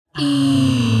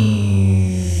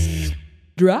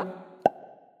Eavesdrop.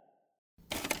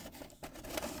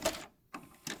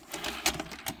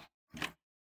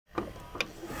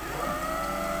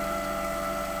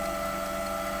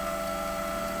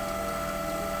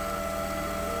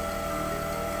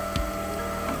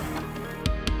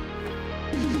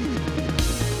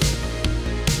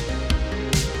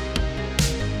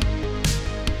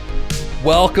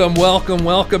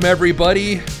 Welcome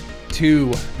everybody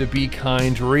to the Be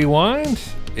Kind Rewind.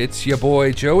 It's your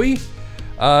boy Joey,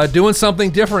 doing something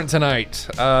different tonight,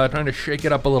 trying to shake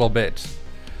it up a little bit.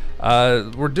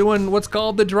 We're doing what's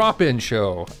called the drop-in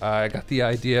show. I got the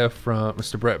idea from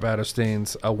Mr. Brett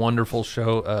Battistein's a wonderful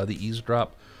show, the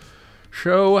Eavesdrop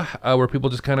show, where people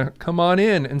just kind of come on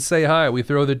in and say hi. We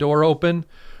throw the door open,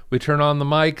 we turn on the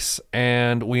mics,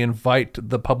 and we invite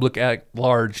the public at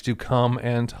large to come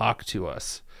and talk to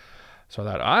us. So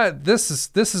that this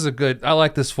is a good. I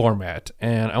like this format,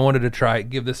 and I wanted to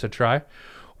give this a try.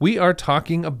 We are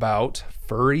talking about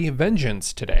Furry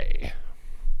Vengeance today.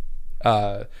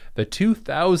 The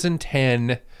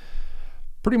 2010,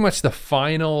 pretty much the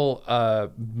final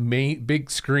big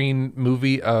screen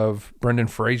movie of Brendan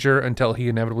Fraser until he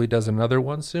inevitably does another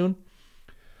one soon.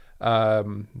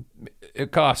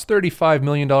 It cost $35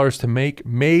 million to make,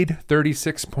 made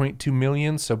 $36.2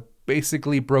 million, so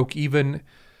basically broke even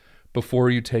before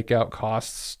you take out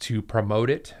costs to promote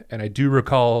it. And I do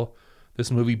recall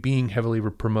this movie being heavily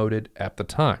promoted at the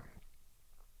time.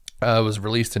 It was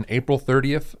released on April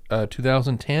 30th,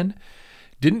 2010.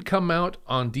 Didn't come out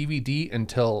on DVD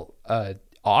until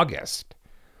August,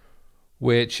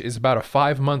 which is about a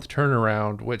 5-month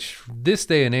turnaround, which this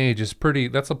day and age is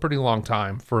that's a pretty long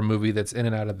time for a movie that's in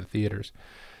and out of the theaters.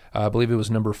 I believe it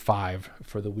was number 5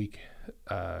 for the week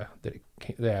that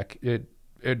it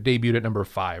debuted at number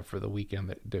 5 for the weekend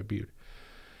that it debuted.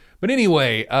 But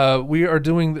anyway, we are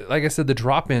doing, like I said, the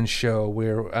drop-in show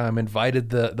where invited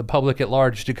the public at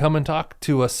large to come and talk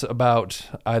to us about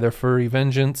either Furry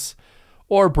Vengeance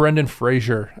or Brendan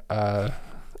Fraser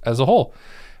as a whole.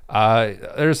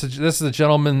 This is a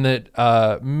gentleman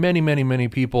that many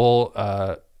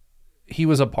people, he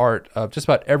was a part of just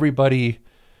about everybody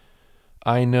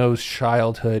I know's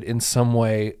childhood in some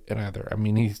way or another. I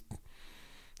mean,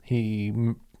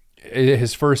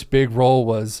 his first big role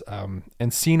was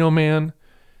Encino Man,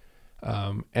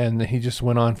 and he just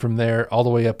went on from there all the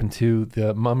way up into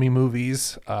the Mummy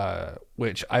movies,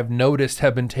 which I've noticed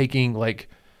have been taking like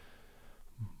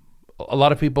a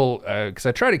lot of people, because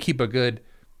I try to keep a good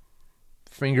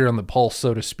finger on the pulse,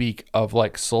 so to speak, of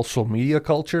like social media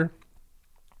culture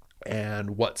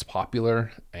and what's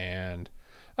popular. And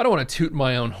I don't want to toot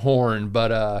my own horn,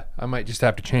 but I might just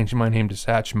have to change my name to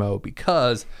Satchmo,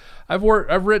 because I've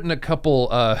written a couple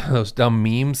those dumb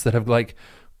memes that have like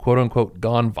quote unquote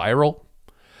gone viral,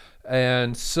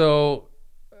 and so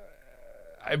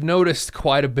I've noticed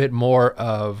quite a bit more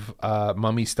of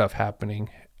Mummy stuff happening,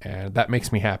 and that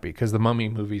makes me happy because the Mummy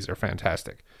movies are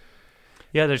fantastic.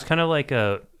 Yeah, there's kind of like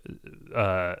a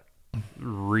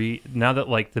now that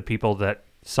like the people that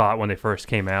saw it when they first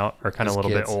came out are kind of a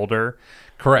little bit older.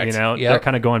 Correct. You know, They're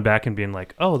kind of going back and being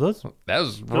like, "Oh, those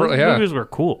movies were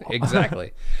cool."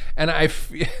 Exactly. And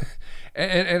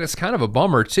and it's kind of a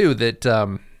bummer too that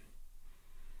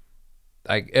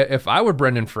like if I were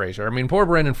Brendan Fraser, I mean, poor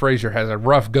Brendan Fraser has a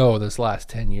rough go this last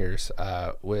 10 years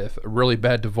with a really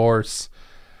bad divorce.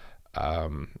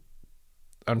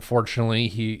 Unfortunately,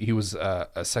 he was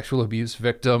a sexual abuse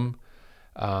victim,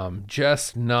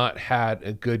 just not had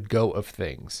a good go of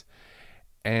things.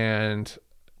 And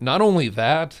not only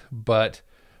that, but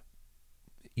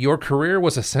your career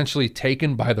was essentially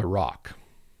taken by The Rock.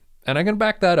 And I can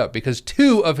back that up because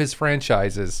 2 of his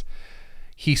franchises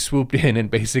he swooped in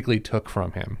and basically took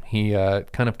from him. He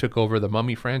kind of took over the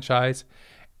Mummy franchise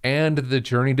and the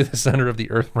Journey to the Center of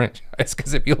the Earth franchise,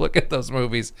 because if you look at those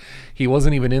movies, he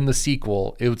wasn't even in the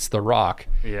sequel. It's The Rock.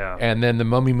 Yeah. And then the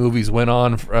Mummy movies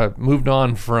moved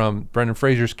on from Brendan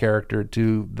Fraser's character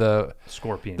to the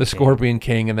Scorpion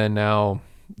King, and then now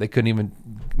they couldn't even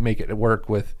make it work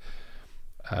with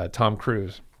Tom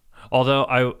Cruise. Although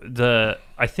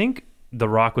I think The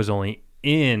Rock was only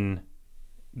in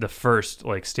the first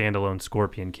like standalone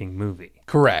Scorpion King movie.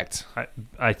 Correct.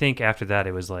 I think after that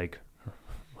it was like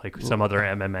some other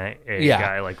MMA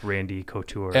guy like Randy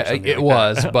Couture or something it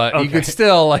was, but okay. You could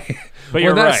still like but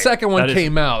when that right. second one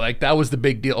came out, like that was the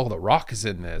big deal. Oh, The Rock is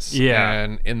in this. Yeah.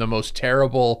 And in the most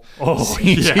terrible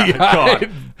CGI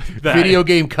video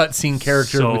game cutscene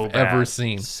character we've ever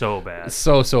seen. So bad.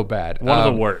 So bad. One of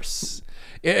the worst.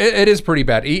 It is pretty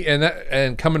bad.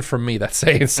 And coming from me, that's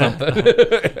saying something.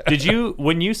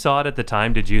 When you saw it at the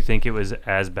time, did you think it was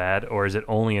as bad, or is it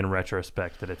only in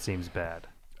retrospect that it seems bad?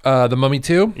 The Mummy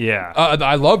 2? Yeah.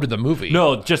 I loved the movie.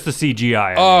 No, just the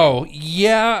CGI. Oh,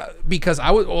 yeah, because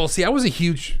I was a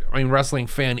huge wrestling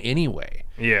fan anyway.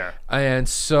 Yeah. And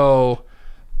so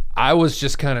I was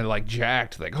just kind of like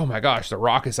jacked, like, oh my gosh, The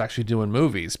Rock is actually doing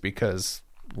movies, because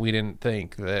we didn't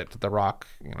think that The Rock,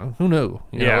 who knew?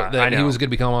 That he was going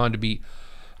to become on to be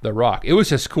The Rock. It was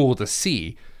just cool to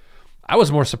see. I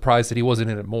was more surprised that he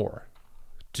wasn't in it more,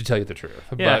 to tell you the truth.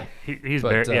 Yeah, he's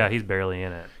barely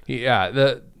in it.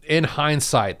 Yeah, in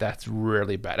hindsight, that's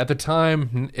really bad. At the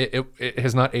time, it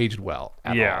has not aged well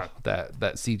at all.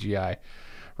 That CGI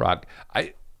Rock.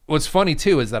 What's funny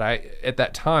too is that at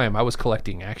that time I was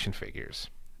collecting action figures,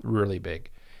 really big,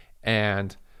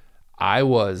 and I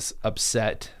was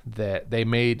upset that they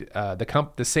made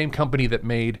the same company that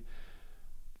made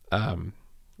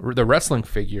the wrestling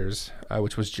figures,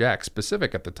 which was Jakks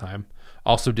Pacific at the time,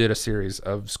 also did a series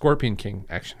of Scorpion King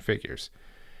action figures.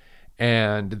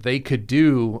 And they could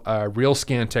do real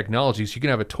scan technology, so you can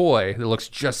have a toy that looks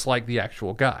just like the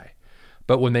actual guy.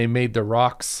 But when they made the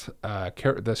Rock's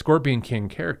the Scorpion King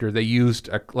character, they used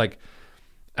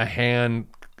a hand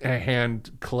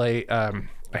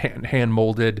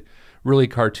molded, really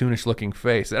cartoonish looking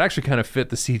face. It actually kind of fit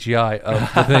the CGI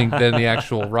of the thing than the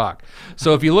actual Rock.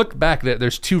 So if you look back,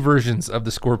 there's two versions of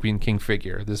the Scorpion King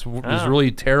figure. This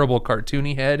really terrible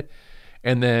cartoony head,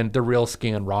 and then the real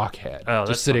scan Rock head,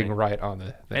 just sitting funny. Right on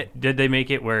the thing. Did they make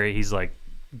it where he's like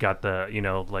got the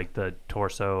like the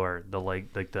torso or the leg,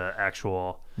 like the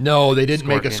actual? No, they didn't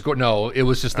make a No, it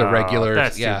was just the regular.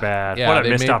 That's too bad. Yeah, what a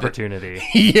missed opportunity.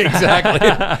 Exactly.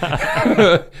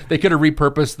 They could have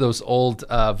repurposed those old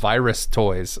Virus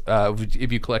toys.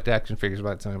 If you collect action figures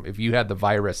by the time, if you had the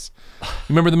Virus,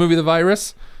 remember the movie The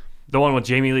Virus? The one with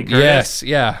Jamie Lee Curtis. Yes,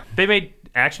 yeah. They made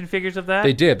action figures of that.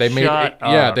 They did. They made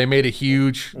they made a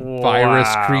huge virus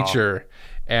creature.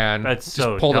 And that's just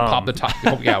so pulled dumb. it, pop the top.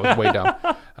 Yeah, it was way dumb.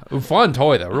 Fun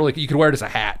toy though. Really, you could wear it as a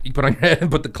hat. You put on your head and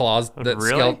put the claws.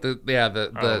 Really? Oh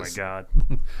my god,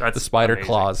 that's the spider amazing.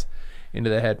 claws into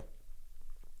the head.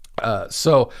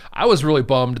 So I was really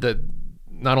bummed that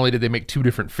not only did they make two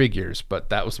different figures, but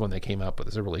that was when they came up with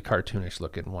this really cartoonish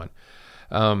looking one.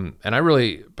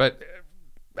 But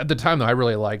at the time though, I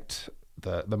really liked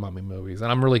the Mummy movies,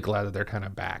 and I'm really glad that they're kind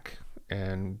of back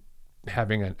and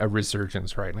having a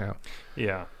resurgence right now.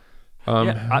 Yeah.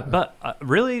 But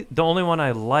really, the only one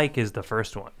I like is the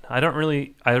first one. I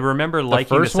remember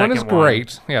liking the second one. The first one is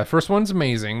great. Yeah, first one's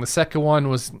amazing. The second one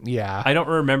was, I don't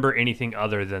remember anything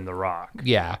other than The Rock.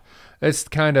 Yeah. It's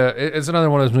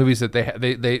another one of those movies that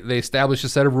they established a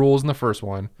set of rules in the first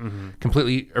one,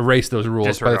 completely erased those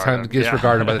rules by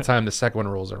the time the second one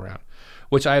rolls around.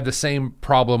 Which I have the same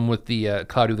problem with the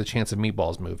Cloudy with a Chance of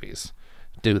Meatballs movies.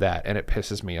 Do that, and it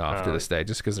pisses me off to this day,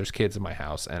 just because there's kids in my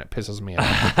house, and it pisses me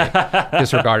off that they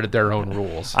disregarded their own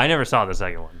rules. I never saw the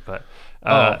second one, but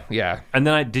yeah. And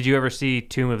then did you ever see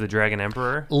Tomb of the Dragon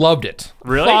Emperor? Loved it.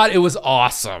 Really? Thought it was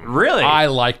awesome. Really? I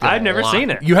liked it. I've never seen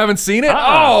it. You haven't seen it?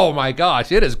 Oh my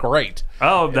gosh, it is great.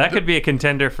 Oh, that could be a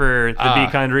contender for the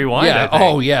Be Kind Rewind. Yeah.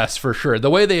 Oh yes, for sure.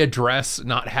 The way they address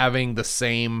not having the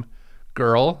same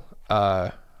girl.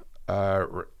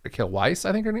 Rachel Weisz,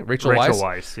 I think her name. Rachel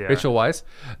Weisz. Yeah. Rachel Weisz.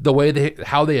 The way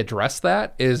how they address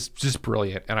that is just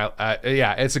brilliant, and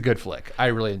it's a good flick. I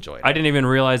really enjoyed it. I didn't even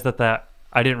realize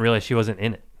I didn't realize she wasn't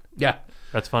in it. Yeah,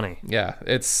 that's funny. Yeah,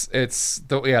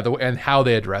 and how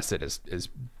they address it is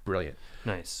brilliant.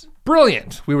 Nice.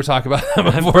 Brilliant. We were talking about that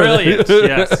before. Brilliant.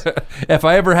 Yes. If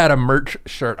I ever had a merch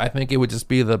shirt, I think it would just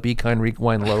be the Be Kind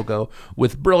Rewind logo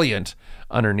with brilliant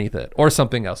underneath it, or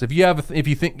something else. If you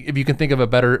can think of a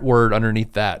better word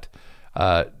underneath that,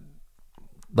 let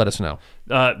us know.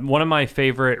 One of my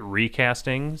favorite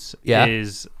recastings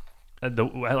is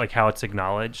how it's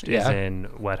acknowledged is in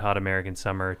Wet Hot American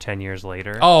Summer 10 years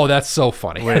later. Oh, that's so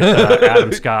funny. With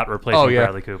Adam Scott replacing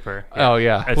Bradley Cooper. Yeah. Oh,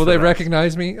 yeah. Will they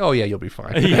recognize me? Oh, yeah, you'll be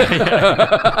fine. You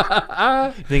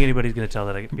think anybody's going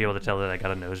to be able to tell that I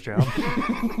got a nose job?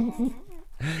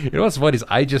 You know what's funny is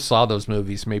I just saw those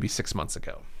movies maybe 6 months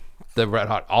ago. The Red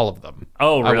Hot, all of them.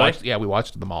 Oh, really? We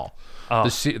watched them all. Oh.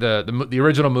 The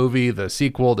original movie, the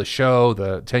sequel, the show,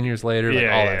 the 10 years later,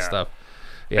 all that stuff.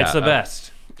 Yeah, it's the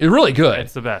best. It's really good.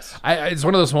 It's the best. It's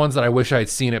one of those ones that I wish I'd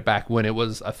seen it back when it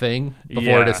was a thing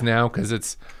before it is now, because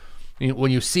it's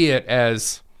when you see it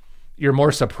as you're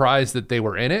more surprised that they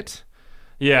were in it.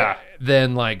 Yeah.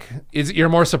 Then you're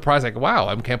more surprised wow,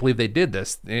 I can't believe they did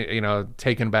this.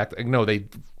 Taken back. No, they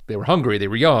were hungry. They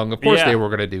were young. Of course they were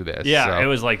going to do this. Yeah, so. It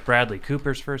was like Bradley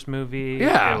Cooper's first movie.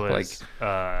 Yeah, it was.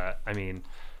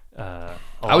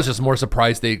 I was just more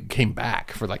surprised they came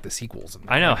back for the sequels.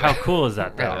 I know, how cool is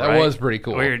that? Though, that was pretty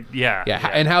cool. Weird. Yeah.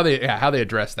 And how they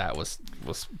addressed that was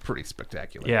was pretty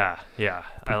spectacular. Yeah.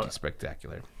 Pretty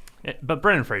spectacular. But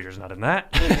Brendan Fraser's not in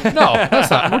that. No, that's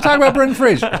not. We're talking about Brendan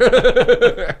Fraser.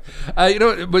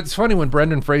 But it's funny when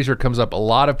Brendan Fraser comes up. A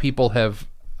lot of people have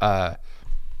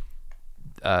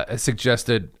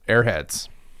suggested Airheads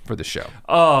for the show.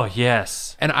 Oh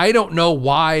yes, and I don't know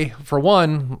why. For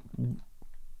one,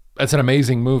 it's an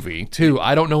amazing movie. Two,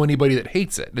 I don't know anybody that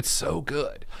hates it. It's so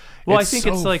good. Well, I think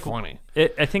it's like funny.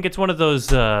 I think it's one of those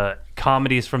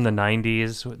comedies from the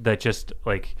 '90s that just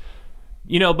like.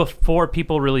 Before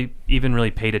people really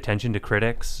paid attention to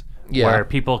critics, where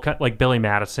people like Billy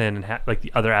Madison and like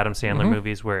the other Adam Sandler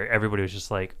movies, where everybody was just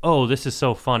like, "Oh, this is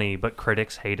so funny," but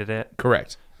critics hated it.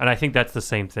 Correct. And I think that's the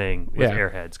same thing with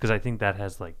Airheads, because I think that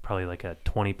has like probably like a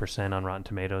 20% on Rotten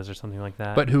Tomatoes or something like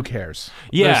that. But who cares?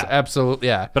 Yeah, there's absolutely.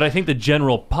 Yeah. But I think the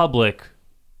general public,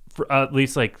 at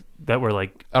least like that were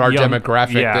like our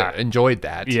demographic that enjoyed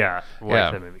that. Yeah,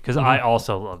 that movie, because I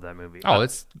also love that movie. Oh,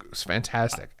 it's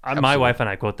fantastic. My wife and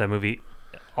I quote that movie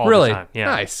all really? the time. Yeah,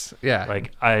 nice. Yeah,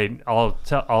 like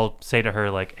I'll say to her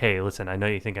like, "Hey, listen, I know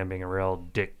you think I'm being a real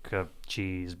dick of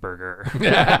cheeseburger."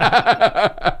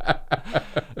 Yeah.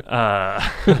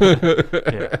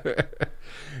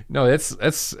 No, it's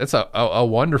a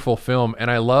wonderful film, and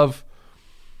I love.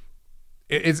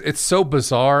 It's so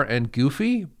bizarre and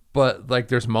goofy, but like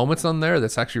there's moments on there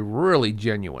that's actually really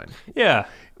genuine. Yeah.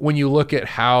 When you look at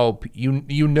how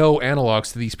you know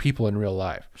analogs to these people in real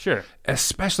life. Sure.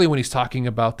 Especially when he's talking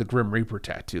about the Grim Reaper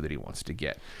tattoo that he wants to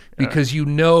get. Because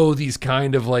these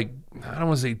kind of like, I don't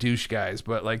want to say douche guys,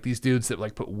 but like these dudes that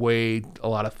like put a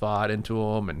lot of thought into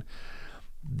them, and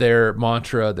their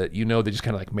mantra that they just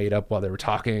kind of like made up while they were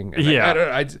talking.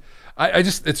 And I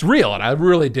just it's real, and I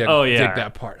really dig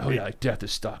that part. Oh yeah, like death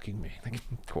is stalking me. Like,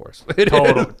 of course,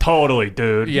 totally,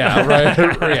 dude. Yeah, right.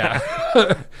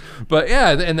 Yeah, but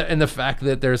yeah, and the fact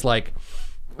that there's like,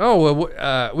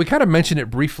 we kind of mentioned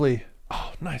it briefly.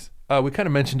 Oh, nice. We kind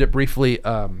of mentioned it briefly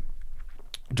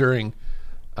during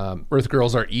Earth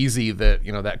Girls Are Easy. That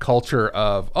that culture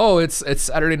of it's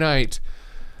Saturday night.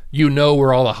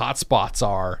 Where all the hot spots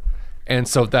are. And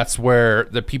so that's where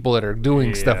the people that are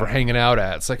doing stuff are hanging out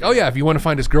at. It's like, if you want to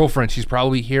find his girlfriend, she's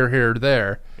probably here, or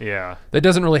there. Yeah. That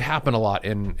doesn't really happen a lot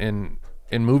in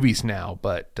movies now,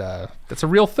 but that's a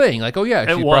real thing. Like, she's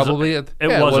probably... It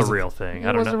was a real thing.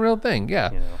 It was a real thing, yeah.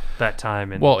 That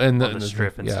time and the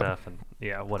strip and stuff. And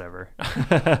whatever.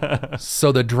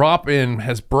 So the drop-in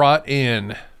has brought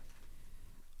in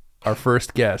our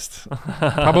first guest.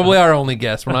 Probably our only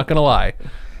guest, we're not going to lie.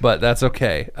 But that's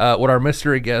okay. Would our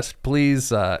mystery guest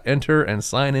please enter and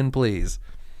sign in, please?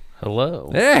 Hello.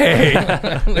 Hey,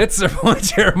 it's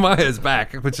Jeremiah's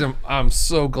back, which I'm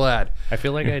so glad. I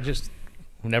feel like I just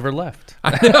never left.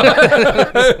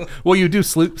 Well, you do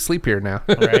sleep here now,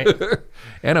 right?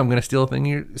 And I'm gonna steal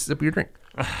a sip of your drink.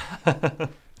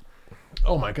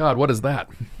 Oh my God, what is that?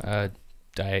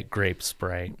 Diet grape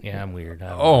Sprite. Yeah, I'm weird.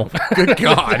 Good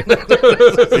God.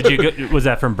 Was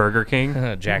that from Burger King?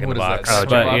 Jack in the Box. Oh,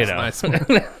 but Nice.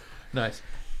 Nice.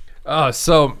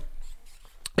 So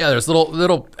yeah, there's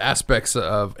little aspects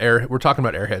of we're talking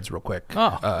about Airheads real quick.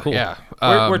 Oh, cool. Yeah.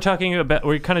 We're talking about,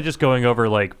 we're kind of just going over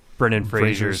like Brendan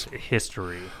Fraser's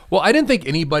history. Well, I didn't think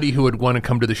anybody who would want to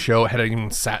come to the show had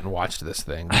even sat and watched this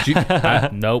thing. Did you?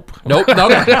 Nope. Nope.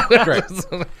 Great.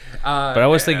 But I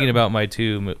was thinking about my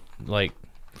two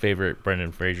favorite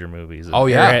Brendan Fraser movies. Oh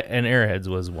yeah, and Airheads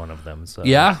was one of them. So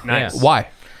yeah, nice. Yeah. Why?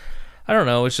 I don't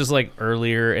know. It's just like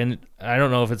earlier, and I don't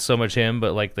know if it's so much him,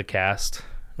 but like the cast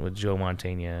with Joe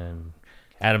Mantegna and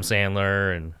Adam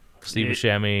Sandler and Steve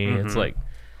Buscemi. Mm-hmm. It's like,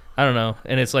 I don't know,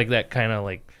 and it's like that kind of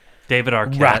like David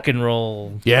Arquette rock and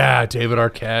roll. Yeah, David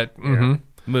Arquette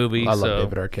movie. I love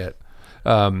David Arquette.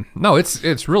 No,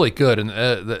 it's really good, and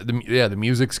the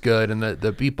music's good, and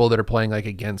the people that are playing like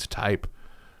against type,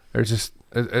 there's just.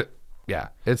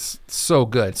 It's so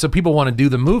good. So people want to do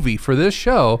the movie for this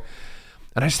show,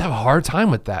 and I just have a hard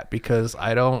time with that because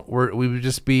we would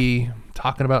just be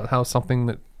talking about how something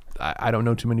that I don't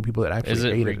know too many people that actually is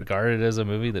it hated. Regarded as a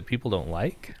movie that people don't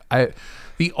like?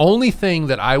 The only thing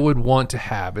that I would want to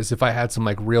have is if I had some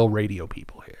like real radio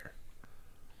people here,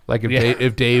 like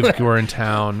if Dave were in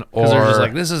town, or they're just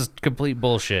like, this is complete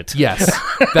bullshit. Yes,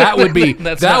 that would be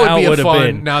that would be a fun.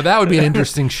 Been. Now that would be an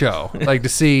interesting show, like to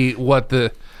see what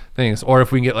the thing is, or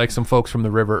if we can get like some folks from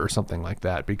the river or something like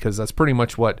that, because that's pretty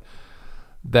much what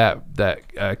that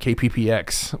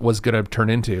KPPX was going to turn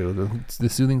into, the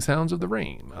soothing sounds of the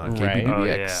rain on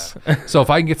KPPX. Oh, yeah. So if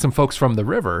I can get some folks from the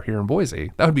river here in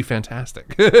Boise, that would be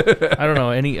fantastic. I don't know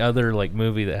any other like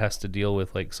movie that has to deal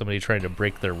with like somebody trying to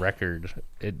break their record.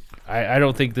 I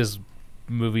don't think this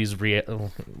movies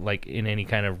like in any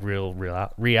kind of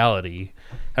reality.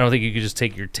 I don't think you could just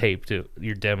take your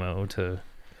demo to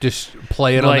just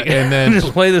play it like, and then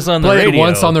just play this on the radio. radio. Play it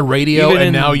once on the radio,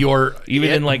 and now you're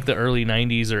in like the early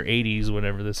 90s or 80s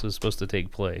whenever this was supposed to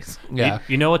take place. Yeah.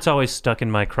 You know what's always stuck in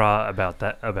my craw about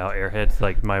Airheads?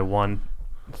 Like my one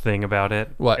thing about it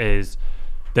is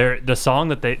the song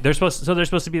that they're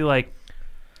supposed to be like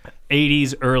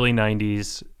 80s, early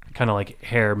 90s kind of like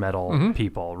hair metal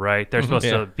people, right? They're supposed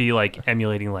to be like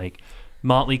emulating like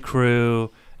Motley Crue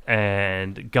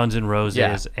and Guns N'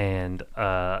 Roses and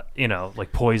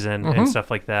like Poison and stuff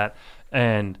like that.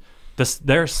 And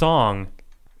their song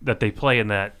that they play in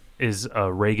that is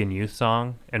a Reagan Youth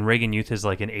song, and Reagan Youth is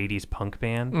like an 80s punk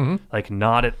band, like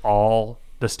not at all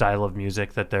the style of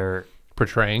music that they're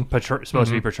supposed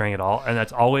to be portraying at all. And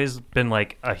that's always been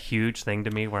like a huge thing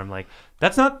to me, where I'm like,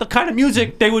 that's not the kind of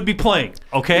music they would be playing.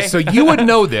 Okay, so you would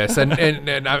know this, and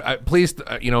I please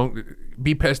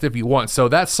be pissed if you want. So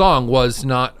that song was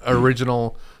not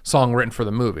original song written for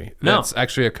the movie. No. That's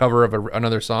actually a cover of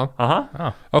another song.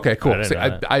 Oh. Okay, cool.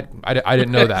 I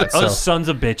didn't know that. Those So sons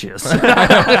of bitches.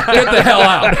 get the hell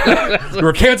out.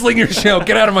 We're canceling your show.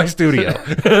 Get out of my studio.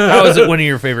 How is it one of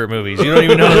your favorite movies? You don't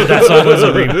even know that song was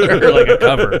a remake or like a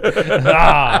cover.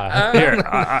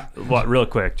 Here, real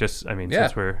quick, just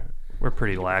since we're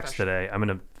pretty lax today, I'm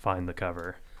gonna find the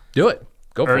cover. Do it.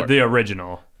 Go for Or it. the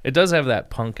original. It does have that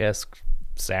punk-esque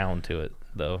sound to it,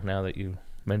 though, now that you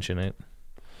mention it.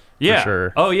 Yeah. For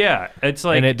sure. Oh yeah. It's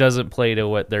like, And it doesn't play to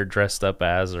what they're dressed up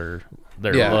as or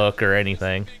their look or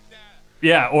anything.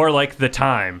 yeah, or like the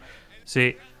time.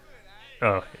 See?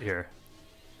 Oh, here.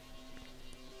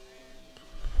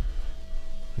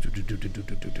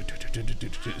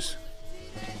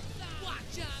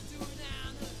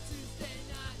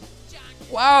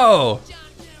 Wow.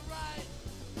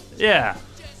 Yeah.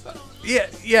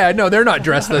 Yeah, no, they're not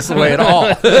dressed this way at all.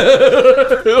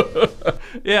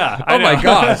 Yeah. Oh my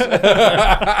gosh.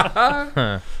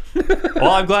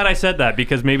 Well, I'm glad I said that,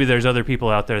 because maybe there's other people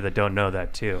out there that don't know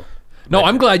that too. No,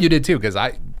 I'm glad you did too, because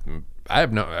I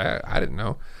didn't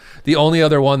know. The only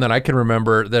other one that I can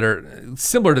remember that are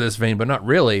similar to this vein, but not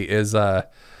really, is we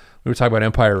were talking about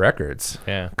Empire Records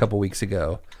a couple weeks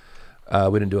ago.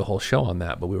 We didn't do a whole show on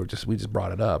that, but we just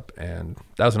brought it up, and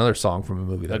that was another song from a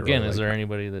movie that Again, I really is liked. there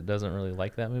anybody that doesn't really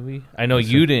like that movie? I know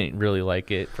you didn't really like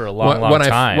it for a long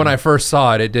time. When I first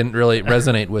saw it, it didn't really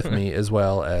resonate with me as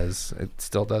well as it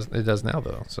still does. It does now,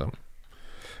 though. So,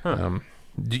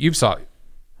 you've saw it.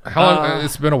 How long?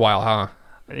 It's been a while, huh?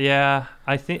 Yeah,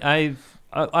 I think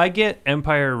I get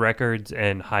Empire Records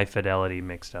and High Fidelity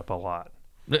mixed up a lot.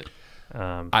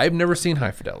 I've never seen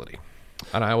High Fidelity,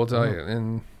 and I will tell you.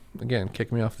 And again,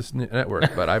 kick me off this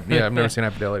network, but I've never seen High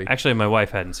Fidelity. Actually, my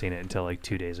wife hadn't seen it until like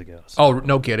 2 days ago. So. Oh,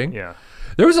 no kidding. Yeah.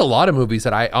 There was a lot of movies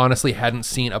that I honestly hadn't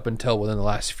seen up until within the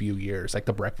last few years, like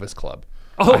The Breakfast Club.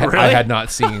 Oh, really? I had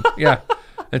not seen,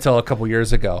 until a couple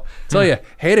years ago. Tell you,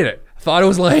 hated it. Thought it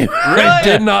was lame. Really? I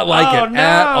did not like it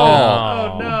at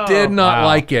all. Oh, no. Did not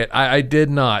like it. I did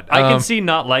not. I can see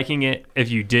not liking it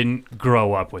if you didn't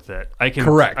grow up with it.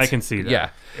 Correct. I can see that. Yeah.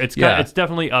 It's Yeah. it's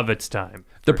definitely of its time.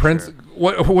 The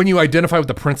when you identify with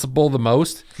the principal the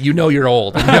most, you know you're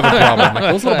old. You have a problem.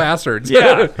 Like, those little bastards.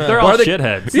 Yeah, they're all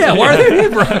shitheads. Yeah, why are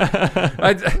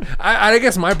they? I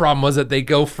guess my problem was that they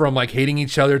go from like hating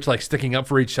each other to like sticking up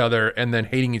for each other, and then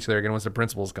hating each other again once the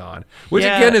principal's gone. Which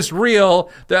again is real.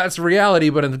 That's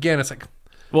reality. But again, it's like,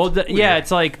 well,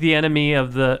 it's like the enemy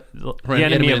of the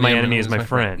enemy of my enemy is my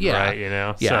friend. Yeah. Right. You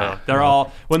know. Yeah. So they're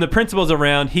all, when the principal's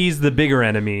around, he's the bigger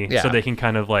enemy. Yeah. So they can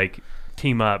kind of like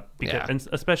team up, and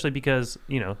especially because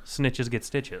snitches get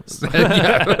stitches.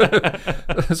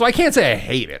 So I can't say I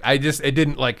hate it. It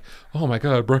didn't like, oh my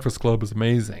god, Breakfast Club is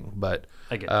amazing. But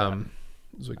I get that.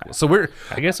 it was really cool. So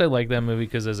I guess I like that movie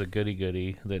because as a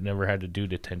goody-goody that never had to do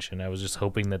detention, I was just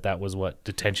hoping that was what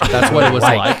detention that's what it was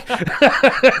like.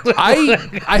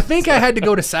 I think I had to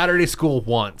go to Saturday school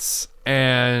once,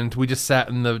 and we just sat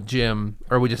in the gym,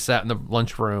 or we just sat in the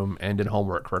lunchroom and did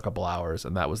homework for a couple hours,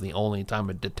 and that was the only time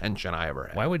of detention I ever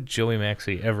had. Why would Joey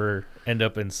Maxey ever end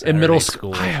up in Saturday middle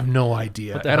school? I have no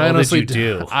idea. What the hell did you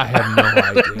do? I have no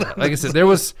idea. Like I said, there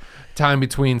was time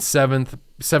between seventh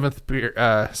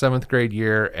grade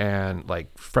year and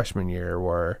like freshman year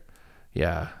where,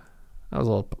 I was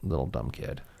a little dumb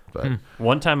kid. But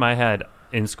One time I had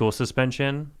in-school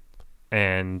suspension,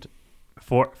 and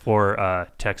for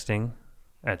texting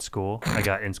at school, I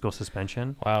got in-school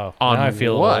suspension. Wow. On now I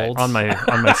feel what? old. On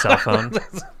my cell phone.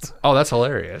 oh, that's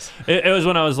hilarious. It was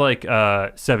when I was like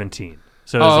 17.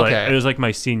 So it was like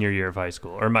my senior year of high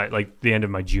school, or the end of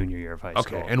my junior year of high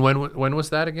school. Okay, and when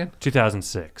was that again?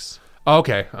 2006.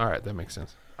 Okay. All right. That makes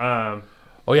sense. Um,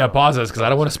 Oh, yeah. Pause this because I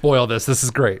don't want to spoil this. This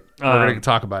is great. We're going to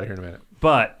talk about it here in a minute.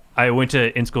 but I went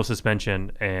to in-school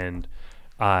suspension and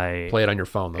I Play it on your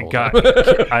phone, though.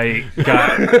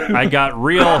 I got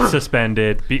real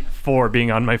suspended for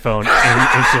being on my phone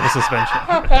in school suspension.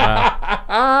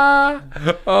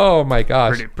 Oh my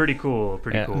gosh. Pretty cool.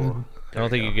 Pretty cool. I don't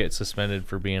think you get suspended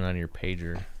for being on your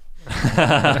pager.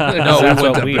 No, That's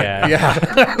what we had.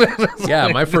 Yeah. Yeah,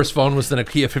 my first phone was the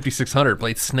Nokia 5600.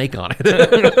 Played Snake on it.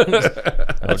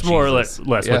 That's more or less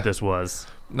what this was.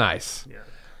 Nice. Yeah.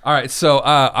 All right, so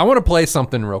I want to play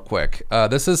something real quick.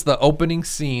 This is the opening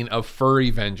scene of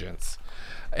Furry Vengeance.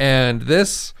 And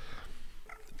this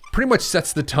pretty much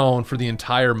sets the tone for the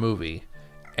entire movie.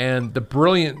 And the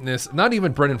brilliantness, not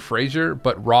even Brendan Fraser,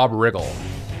 but Rob Riggle.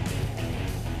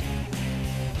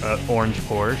 Orange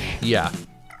Porsche. Yeah.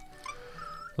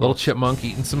 A little chipmunk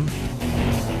eating some...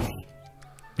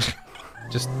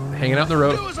 Just hanging out in the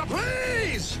road. Do as I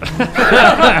please!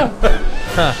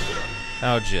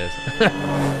 Oh, jizz.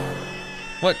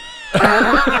 What?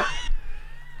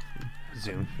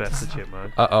 Zoom past the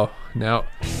chipmunk. Uh-oh. Now,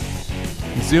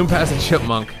 zoom past the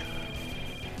chipmunk.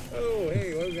 Oh,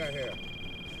 hey, what we got here?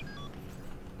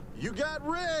 You got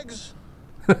rigs.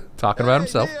 Talking about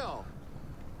himself. Deal.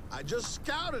 I just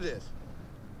scouted it.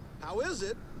 How is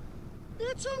it?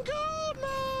 It's some gold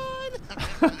mine.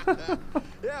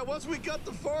 Yeah, once we cut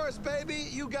the forest, baby,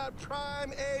 you got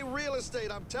prime A real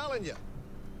estate, I'm telling you.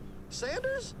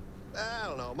 Sanders? I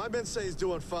don't know. My men say he's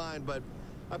doing fine, but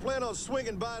I plan on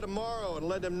swinging by tomorrow and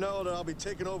letting him know that I'll be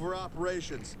taking over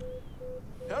operations.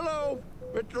 Hello,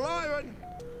 Mr. Lyman.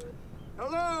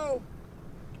 Hello.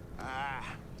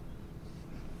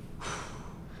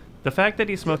 The fact that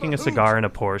he's smoking a cigar in a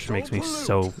Porsche makes me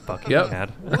so fucking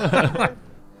mad.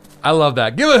 I love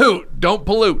that. Give a hoot. Don't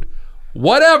pollute.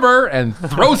 Whatever. And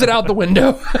throws it out the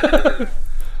window.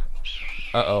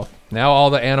 Uh-oh. Now all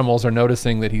the animals are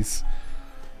noticing that he's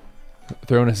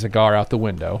throwing a cigar out the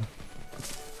window.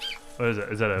 What is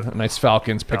it? Is that a nice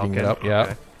falcon's picking it up? Okay.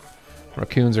 Yeah.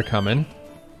 Raccoons are coming.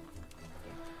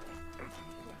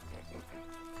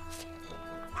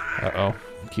 Uh-oh.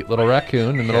 Cute little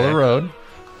raccoon in the middle of the road.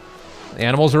 The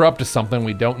animals are up to something.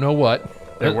 We don't know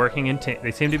what. They're working in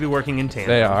they seem to be working in tandem.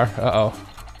 They are. Uh-oh.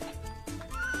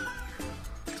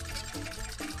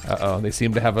 Uh-oh. They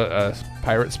seem to have a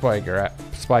pirate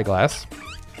spyglass.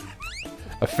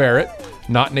 A ferret.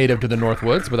 Not native to the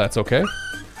Northwoods, but that's okay.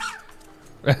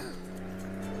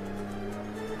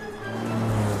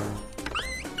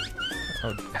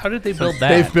 How did they build that?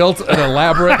 They've built an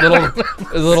elaborate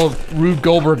little Rube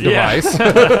Goldberg device.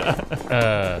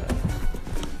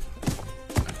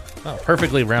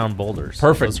 Perfectly round boulders.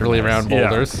 Perfectly round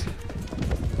boulders. Yeah.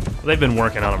 They've been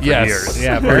working on them for years.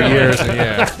 Yeah, for years.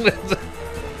 Yeah.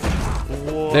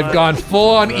 They've gone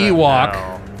full on Ewok.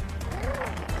 Hell?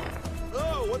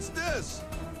 Oh, what's this?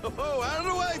 Oh, out of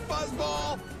the way,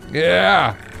 fuzzball.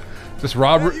 Yeah. Just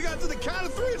Rob. You got to the count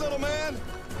of three, little man.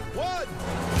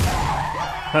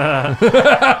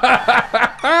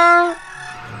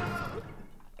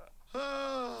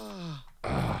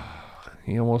 1.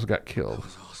 He almost got killed.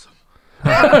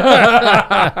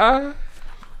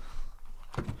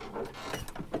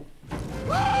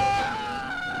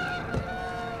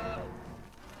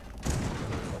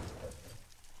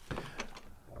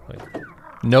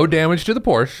 No damage to the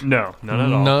Porsche. No, none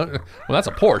at all. No. Well, that's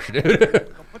a Porsche,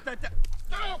 dude.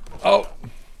 Oh.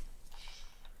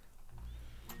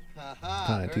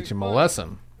 Trying to teach him a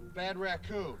lesson. Bad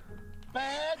raccoon.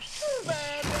 Bad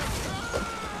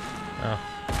raccoon.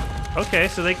 Okay,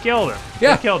 so they killed him.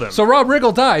 Yeah. They killed him. So Rob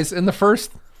Riggle dies in the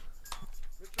first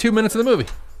 2 minutes of the movie.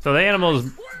 So the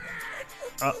animals.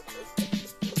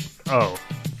 Oh.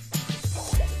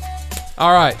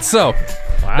 All right. So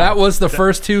that was the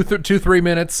first 3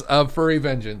 minutes of Furry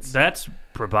Vengeance. That's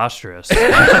preposterous. So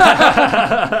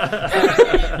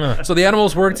the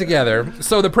animals work together.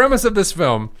 So the premise of this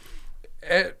film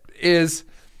is,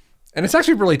 and it's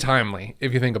actually really timely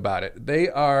if you think about it. They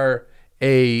are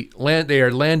land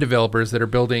developers that are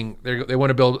building. They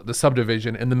want to build the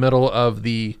subdivision in the middle of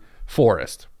the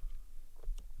forest,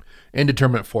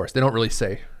 indeterminate forest. They don't really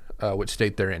say which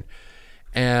state they're in,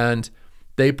 and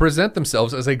they present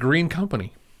themselves as a green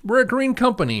company. We're a green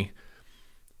company.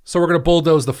 So we're gonna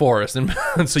bulldoze the forest, and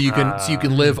so you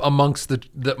can live amongst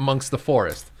the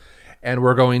forest, and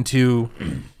we're going to,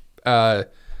 they're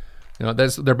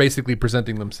basically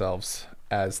presenting themselves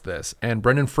as this. And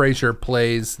Brendan Fraser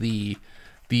plays the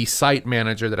site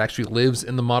manager that actually lives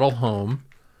in the model home,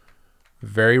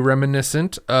 very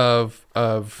reminiscent of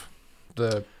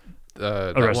the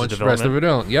Arrested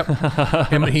Development. Yep.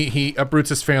 He uproots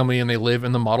his family and they live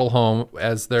in the model home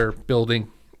as they're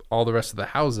building all the rest of the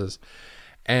houses.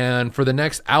 And for the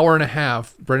next hour and a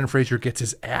half, Brendan Fraser gets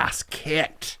his ass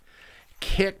kicked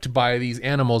by these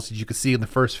animals that you can see in the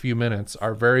first few minutes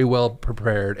are very well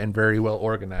prepared and very well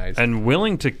organized. And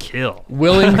willing to kill.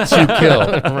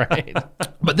 Right.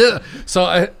 But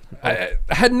so I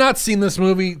had not seen this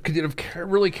movie, could have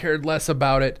really cared less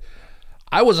about it.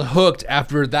 I was hooked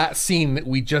after that scene that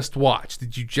we just watched,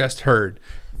 that you just heard.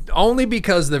 Only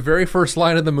because the very first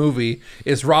line of the movie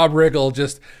is Rob Riggle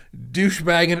just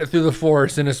douchebagging it through the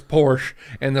forest in his Porsche,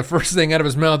 and the first thing out of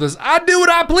his mouth is, "I do what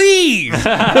I please."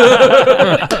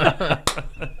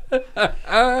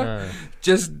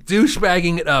 Just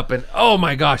douchebagging it up, and oh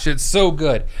my gosh, it's so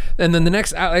good. And then the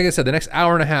next, like I said, the next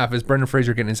hour and a half is Brendan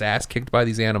Fraser getting his ass kicked by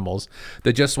these animals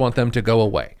that just want them to go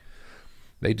away.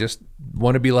 They just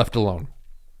want to be left alone.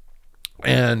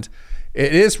 And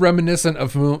it is reminiscent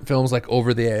of films like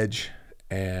Over the Edge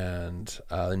and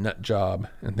Nut Job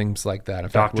and things like that.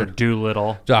 In fact, Dr.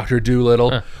 Dolittle. Dr.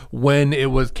 Dolittle, when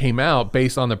it came out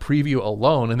based on the preview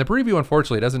alone. And the preview,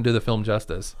 unfortunately, doesn't do the film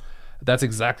justice. That's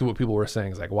exactly what people were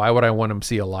saying. It's like, why would I want to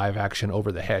see a live action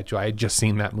Over the Hedge? I had just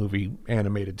seen that movie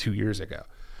animated 2 years ago.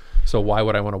 So why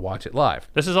would I want to watch it live?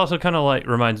 This is also kind of like,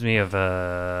 reminds me of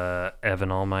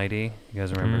Evan Almighty. You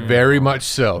guys remember? Very much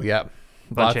so, yep.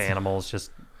 Bunch of animals just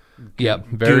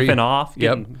very goofing off,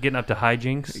 getting up to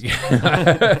hijinks.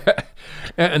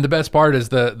 And the best part is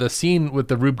the scene with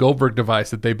the Rube Goldberg device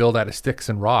that they build out of sticks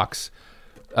and rocks.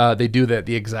 They do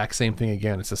the exact same thing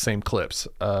again. It's the same clips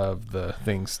of the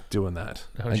things doing that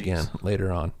again later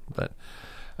on. But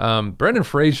Brendan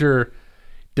Fraser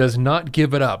does not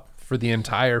give it up for the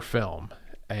entire film,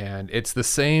 and it's the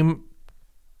same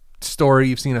story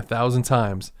you've seen 1,000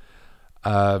 times.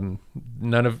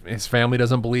 None of his family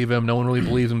doesn't believe him. No one really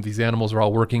believes him. These animals are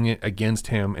all working against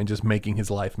him and just making his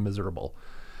life miserable.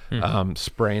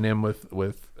 Spraying him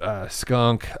with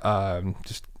skunk,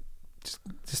 just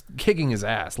kicking his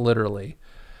ass, literally.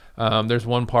 There's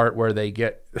one part where they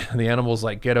get the animals,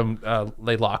 like, get him,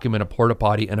 they lock him in a porta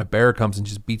potty, and a bear comes and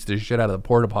just beats the shit out of the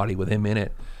porta potty with him in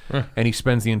it. And he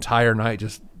spends the entire night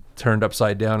just turned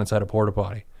upside down inside a porta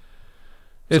potty.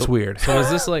 It's weird. So is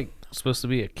this like supposed to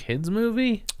be a kids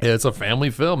movie? Yeah, it's a family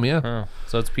film, yeah. Oh,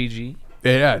 so it's PG?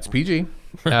 Yeah, it's PG.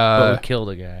 But we killed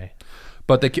a guy.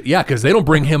 But because they don't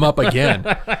bring him up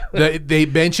again. They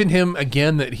mention him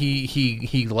again that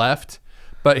he left,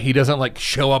 but he doesn't like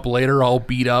show up later all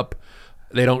beat up.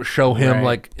 They don't show him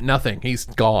like nothing. He's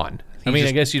gone.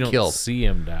 I guess you don't see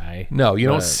him die. No, you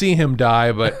don't see him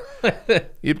die, but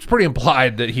it's pretty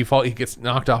implied that he gets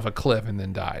knocked off a cliff and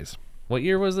then dies. What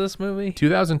year was this movie?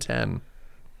 2010.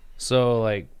 So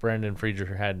like Brendan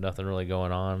Fraser had nothing really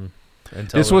going on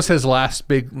until this was his last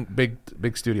big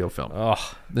studio film.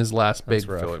 Oh, his last big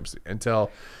film until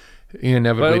he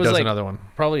inevitably does another one.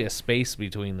 Probably a space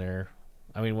between there.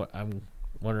 I mean, I'm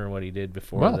wondering what he did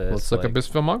before this. Well, let's look up his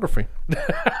filmography.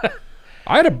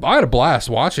 I had a blast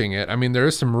watching it. I mean, there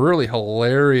is some really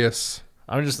hilarious.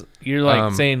 You're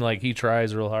like saying like he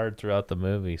tries real hard throughout the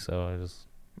movie, so I just.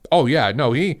 Oh yeah,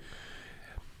 no,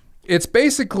 it's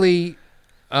basically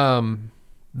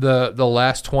the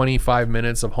last 25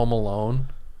 minutes of Home Alone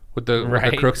with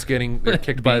the crooks getting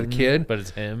kicked by the kid, but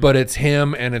it's him. But it's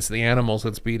him, and it's the animals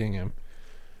that's beating him.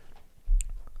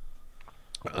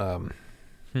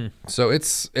 So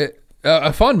it's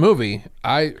a fun movie.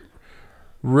 I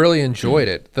really enjoyed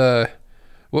it.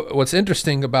 What's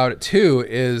interesting about it too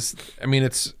is, I mean,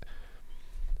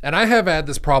 and I have had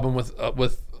this problem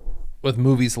with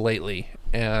movies lately,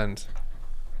 and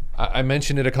I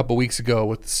mentioned it a couple weeks ago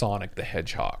with Sonic the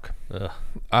Hedgehog. Ugh.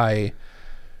 I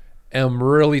am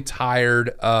really tired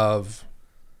of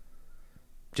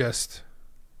just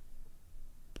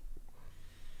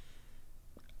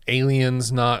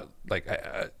aliens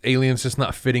just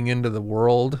not fitting into the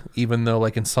world, even though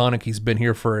like in Sonic he's been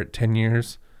here for 10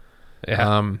 years.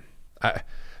 Yeah.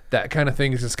 That kind of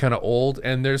thing is just kind of old,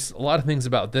 and there's a lot of things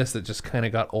about this that just kind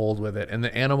of got old with it. And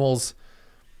the animals,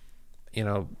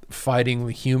 fighting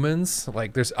the humans,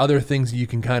 like there's other things you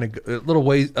can kind of other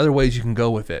ways you can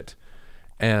go with it.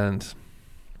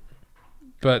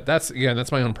 But that's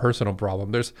my own personal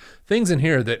problem. There's things in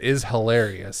here that is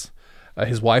hilarious.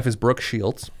 His wife is Brooke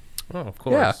Shields. Oh, of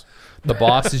course. Yeah. The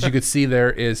boss, as you could see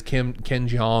there, is Ken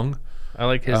Jeong. I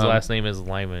like his last name is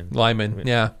Lyman. Lyman,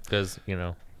 yeah. Because,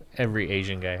 every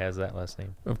Asian guy has that last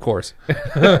name. Of course.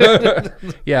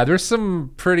 Yeah, there's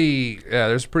some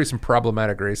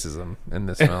problematic racism in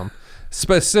this film,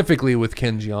 specifically with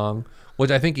Ken Jeong. which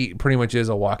I think he pretty much is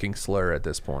a walking slur at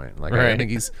this point. Like I Right.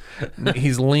 think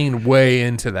he's leaned way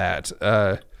into that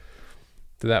to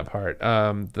that part.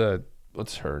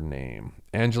 What's her name?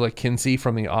 Angela Kinsey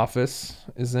from The Office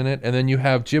is in it, and then you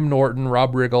have Jim Norton,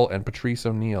 Rob Riggle, and Patrice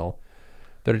O'Neill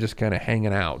that are just kind of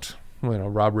hanging out. You know,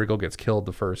 Rob Riggle gets killed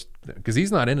the first because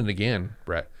he's not in it again,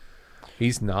 Brett.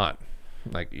 He's not.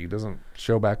 Like, he doesn't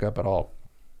show back up at all.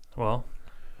 Well,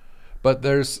 but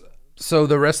so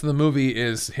the rest of the movie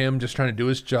is him just trying to do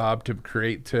his job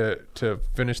to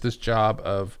finish this job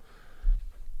of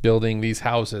building these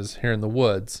houses here in the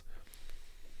woods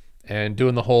and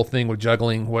doing the whole thing with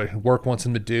juggling what work wants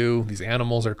him to do. These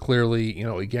animals are clearly,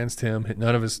 against him.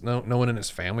 No one in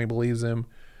his family believes him.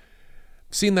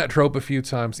 Seen that trope a few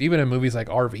times, even in movies like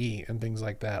RV and things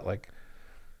like that. Like,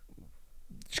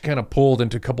 just kind of pulled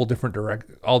into a couple different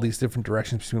all these different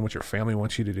directions between what your family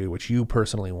wants you to do, what you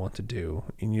personally want to do,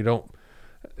 and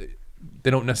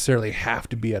they don't necessarily have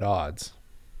to be at odds.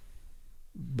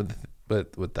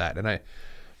 But with that, and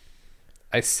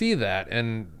I see that,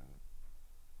 and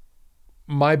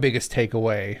my biggest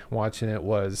takeaway watching it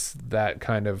was that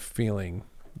kind of feeling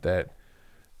that,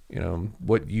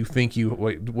 what you think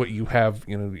what you have,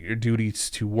 your duties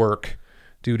to work,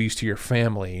 duties to your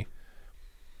family,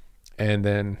 and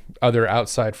then other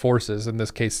outside forces, in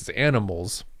this case it's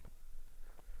animals,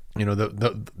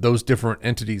 those different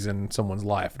entities in someone's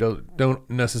life don't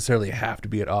necessarily have to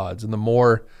be at odds. And the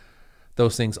more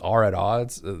those things are at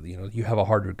odds, you have a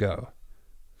harder go.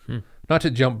 Not to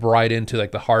jump right into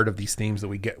like the heart of these themes that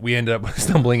we ended up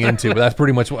stumbling into, but that's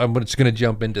pretty much what I'm just going to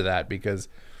jump into that, because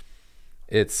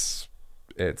that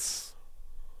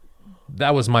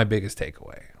was my biggest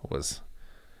takeaway was,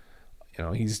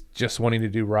 he's just wanting to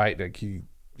do right. Like he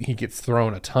gets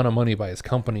thrown a ton of money by his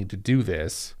company to do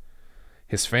this.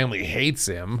 His family hates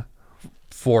him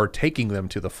for taking them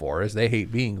to the forest. They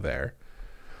hate being there.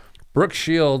 Brooke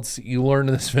Shields, you learn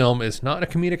in this film, is not a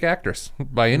comedic actress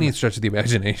by any stretch of the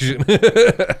imagination.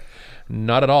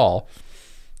 Not at all.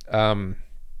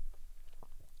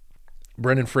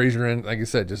 Brendan Fraser, like I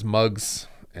said, just mugs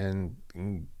and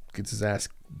gets his ass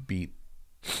beat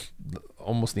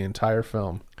almost the entire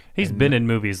film. He's been in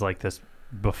movies like this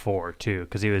before too,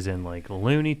 because he was in like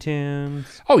Looney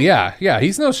Tunes. Oh yeah.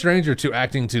 He's no stranger to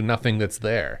acting to nothing that's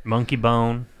there. Monkey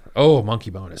Bone. Oh, Monkey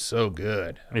Bone is so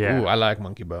good. Yeah. Ooh, I like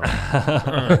Monkey Bone.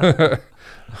 It's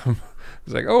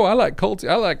like, I like cult.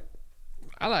 I like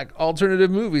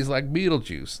alternative movies like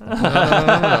Beetlejuice.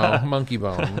 No, Monkey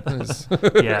Bone.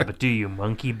 Yeah, but do you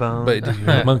Monkey Bone?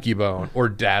 But Monkey Bone or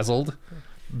Dazzled.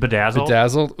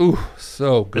 Bedazzled. Ooh,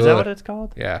 so good. Is that what it's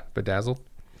called? Yeah, Bedazzled.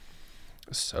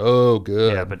 So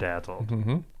good. Yeah, Bedazzled.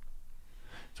 Mm-hmm.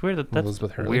 It's weird that's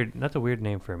Elizabeth Hurley. weird. That's a weird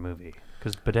name for a movie,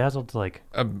 because Bedazzeled's like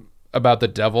about the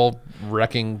devil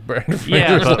wrecking Brendan Fraser's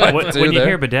yeah. But life when you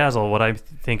hear Bedazzled, what I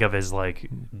think of is like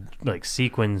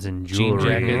sequins and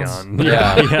jewelry jackets. on.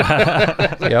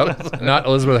 Yeah. Yep. Not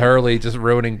Elizabeth Hurley just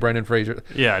ruining Brendan Fraser.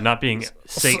 Yeah, not being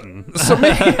Satan.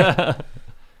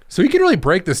 So you can really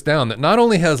break this down, that not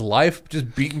only has life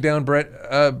just beaten down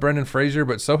Brendan Fraser,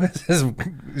 but so has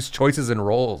his choices and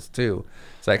roles too.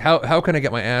 It's like, how can I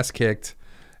get my ass kicked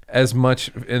as much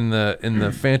in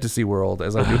the fantasy world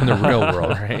as I do in the real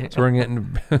world? Right. So we're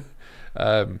getting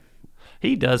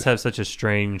He does have such a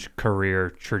strange career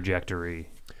trajectory.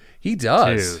 He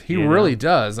does. Too, He really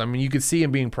does. I mean, you could see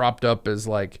him being propped up as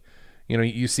like,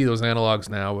 you see those analogs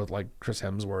now with like Chris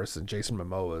Hemsworth and Jason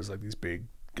Momoa as like these big,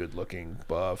 good-looking,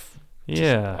 buff,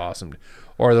 awesome.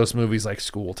 Or those movies like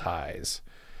School Ties,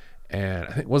 and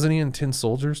I think wasn't he in Tin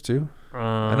Soldiers too?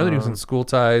 I know that he was in School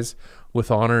Ties, With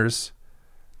Honors.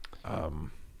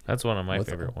 That's one of my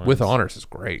favorite ones. With Honors is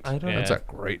great. That's a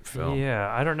great film. Yeah,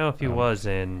 I don't know if he was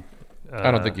in. I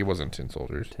don't think he was in Tin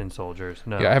Soldiers. Tin Soldiers.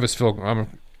 No. Yeah, I have his film.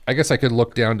 I guess I could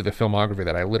look down to the filmography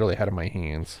that I literally had in my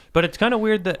hands. But it's kind of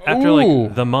weird that after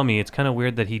like The Mummy, it's kind of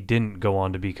weird that he didn't go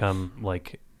on to become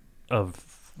like a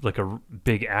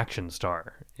big action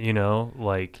star.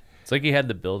 Like it's like he had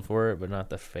the build for it, but not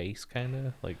the face. Kind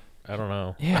of like, I don't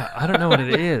know. Yeah, I don't know what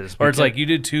it is. Or it's like you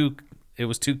did too. It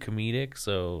was too comedic,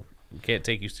 so we can't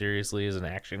take you seriously as an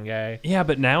action guy. Yeah,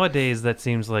 but nowadays that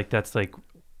seems like that's like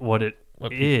what it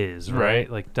is, right?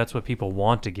 Right. Like that's what people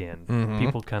want again. Mm-hmm.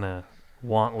 People kind of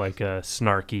want like a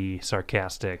snarky,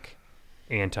 sarcastic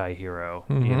anti-hero,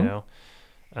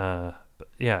 But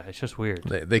yeah, it's just weird.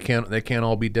 They can't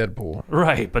all be Deadpool.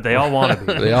 Right, but they all want to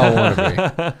be. They all want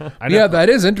to be. Yeah, that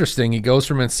is interesting. He goes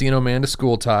from Encino Man to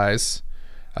School Ties.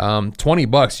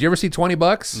 $20. You ever see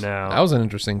 $20? No. That was an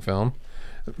interesting film.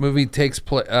 The movie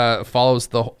follows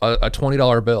a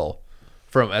 $20 bill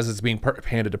as it's being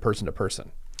handed to person to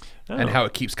person. and how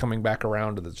it keeps coming back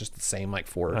around to just the same like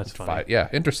 4 or That's 5. funny. Yeah,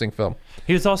 interesting film.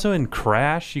 He was also in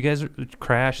Crash. You guys,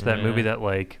 Crash, that movie that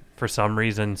like for some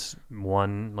reasons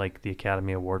won like the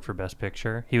Academy Award for Best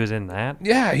Picture. He was in that.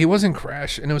 Yeah, he was in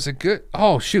Crash, and it was a good.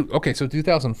 Oh shoot. Okay, so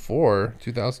 2000.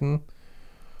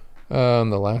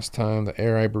 The Last Time, The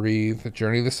Air I Breathe, The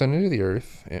Journey of the Sun into the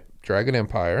Earth, Dragon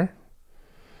Empire,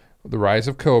 The Rise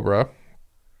of Cobra.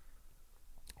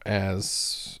 He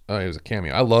was a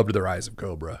cameo. I loved The Rise of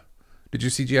Cobra. Did you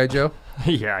see G.I. Joe?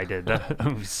 Yeah, I did. That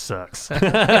movie sucks.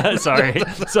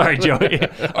 Sorry, Joey.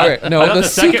 Okay, no, the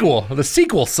sequel. The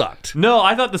sequel sucked No,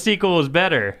 I thought the sequel was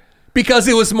better. because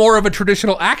it was more of a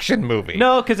traditional action movie.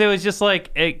 No, because it was just like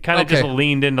it kind of just Okay.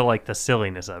 leaned into like the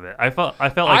silliness of it. I felt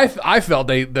like I felt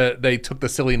they took the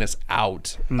silliness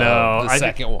out. no, of the I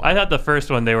second one. I thought the first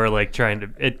one they were like trying to.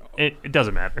 It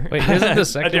doesn't matter. Wait, isn't the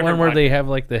second different one where vibe. they have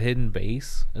like the hidden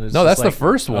base? And it's No, just that's the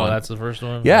first Oh, one. that's the first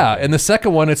one. Yeah, and the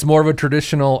second one, it's more of a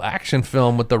traditional action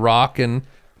film with The Rock and.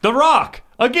 The Rock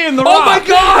again. The Oh Rock. my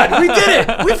God, we did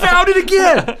it! We found it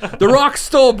again. The Rock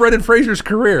stole Brendan Fraser's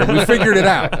career. We figured it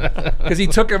out because he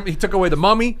took away The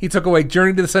Mummy, he took away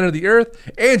Journey to the Center of the Earth,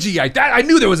 and GI. I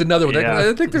knew there was another one. Yeah.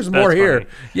 I think there's That's more here. funny.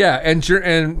 Yeah, and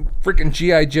freaking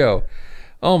GI Joe.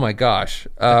 Oh my gosh.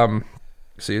 So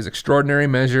he has Extraordinary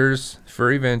Measures,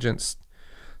 Furry Vengeance.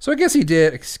 So I guess he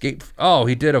did Escape. Oh,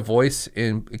 he did a voice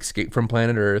in Escape from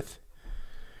Planet Earth.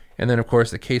 And then, of course,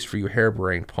 The Case for You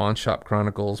Hairbrained, Pawn Shop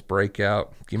Chronicles,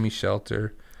 Breakout, Gimme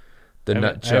Shelter, The Nut I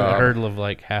haven't Job. heard of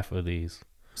like half of these.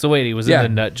 So wait, he was Yeah.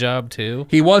 in the Nut Job too.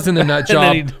 He was in The Nut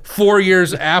then Job 4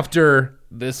 years after,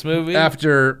 This movie.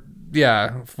 4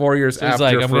 years So it's after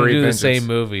like I'm Furry gonna do the Vengeance. same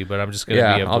movie, but I'm just gonna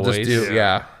Yeah, be a I'll voice. just do,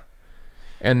 yeah.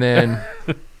 And then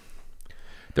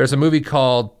there's a movie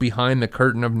called Behind the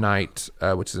Curtain of Night,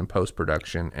 which is in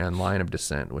post-production, and Line of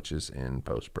Descent, which is in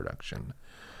post-production.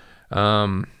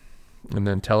 And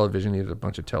then television, he did a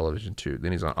bunch of television too.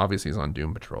 Then he's on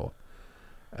Doom Patrol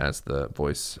as the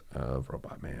voice of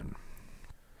Robot Man.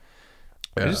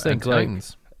 I just think and like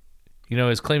Titans.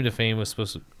 his claim to fame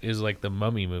is like the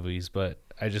Mummy movies, but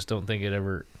I just don't think it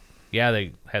ever. Yeah,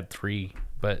 they had 3,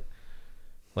 but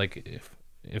like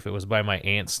if it was by my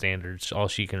aunt's standards, all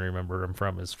she can remember him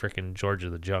from is freaking George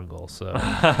of the Jungle. So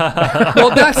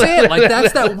Well, that's it. Like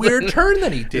that's that weird turn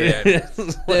that he did.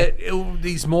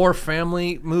 These more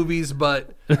family movies,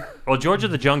 but Well, George of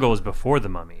the Jungle was before The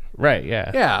Mummy. right,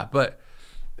 yeah, yeah,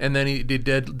 and then he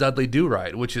did Dudley Do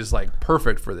Right, which is like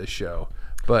perfect for this show.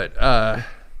 But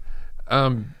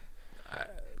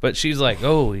But she's like,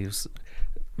 oh,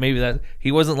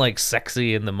 he wasn't like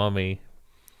sexy in the Mummy.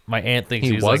 My aunt thinks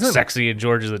He he's like wasn't? sexy in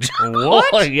George of the Jungle.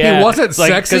 What? Yeah, He wasn't like,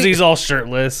 sexy? because he's all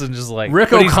shirtless and just like Rick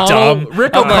but he's O'Connell. dumb.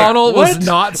 Rick I'm like, O'Connell was what?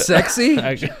 not sexy.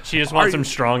 She just wants him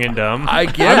strong and dumb. I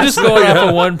guess. I'm just going off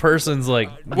of one person's like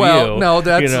Well, view. no,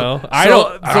 that's- I so-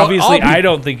 don't so obviously I'll be- I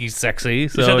don't think he's sexy.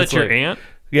 So you said it's that's your like- aunt?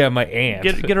 Yeah, my aunt.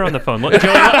 Get her on the phone. Look,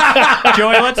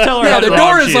 Joey, let's tell her Yeah, how the wrong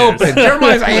door is she open.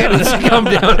 Jeremiah's aunt needs to come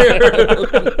down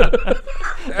here.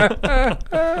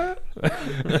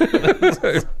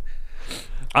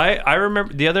 I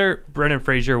remember the other Brendan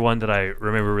Fraser one that I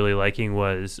remember really liking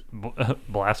was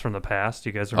Blast from the Past.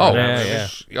 You guys remember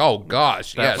that? yeah. Oh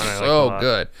gosh, That yes, one I like a so lot.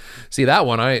 good. See that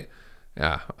one,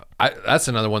 that's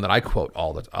another one that I quote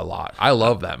a lot. I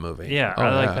love that movie. Yeah,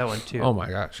 I like that one too. Oh my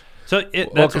gosh. So Well,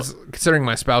 that's considering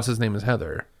my spouse's name is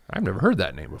Heather, I've never heard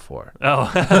that name before.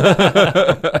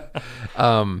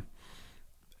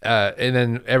 And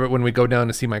then when we go down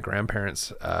to see my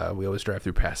grandparents, we always drive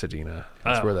through Pasadena.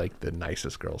 That's where like the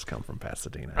nicest girls come from,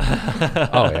 Pasadena.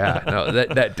 Oh yeah, no,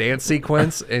 that dance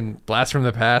sequence in Blast from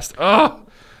the Past. Oh,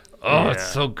 Yeah. it's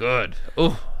so good.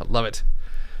 Oh, I love it.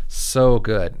 So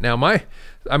good. Now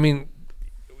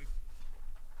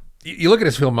you look at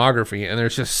his filmography, and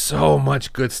there's just so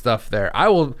much good stuff there.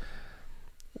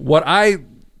 What I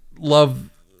love,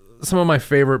 some of my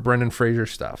favorite Brendan Fraser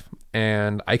stuff,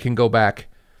 and I can go back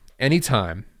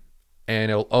anytime, and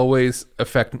it'll always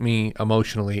affect me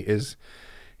emotionally, is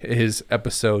his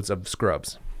episodes of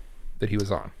Scrubs that he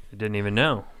was on. I didn't even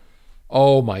know.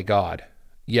 Oh my God.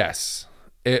 Yes.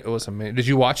 It was amazing. Did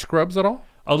you watch Scrubs at all?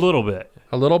 A little bit.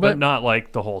 A little bit? But not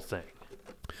like the whole thing.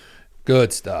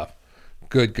 Good stuff.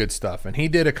 Good stuff. And he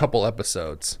did a couple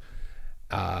episodes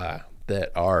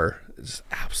that are just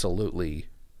absolutely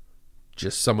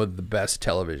just some of the best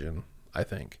television, I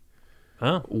think.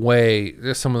 Huh?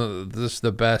 Just some of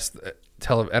the best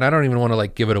television. And I don't even want to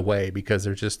like give it away because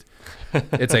they're just,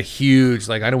 it's a huge,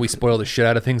 like, I know we spoil the shit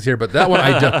out of things here, but that one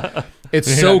I don't. It's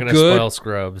You're so not gonna good. Spoil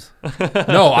Scrubs.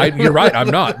 No, you're right. I'm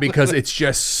not, because it's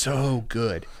just so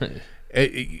good.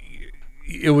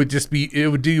 it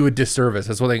would do you a disservice.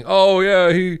 That's one thing. Oh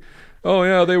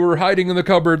yeah, they were hiding in the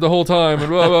cupboard the whole time and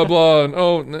blah blah blah.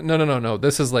 And no.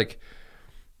 This is like,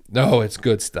 no, it's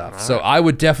good stuff. So I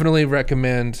would definitely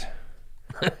recommend.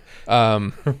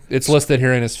 It's listed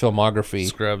here in his filmography.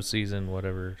 Scrubs season,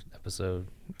 whatever episode.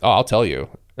 Oh, I'll tell you,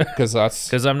 because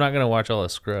I'm not gonna watch all the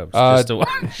Scrubs just to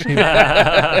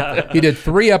watch. He did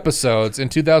 3 episodes in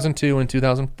 2002 and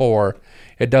 2004.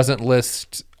 It doesn't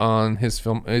list on his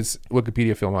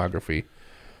Wikipedia filmography,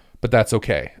 but that's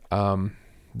okay.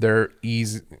 They're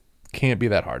easy, can't be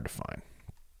that hard to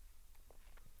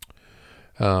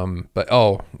find. But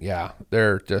oh yeah,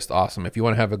 they're just awesome. If you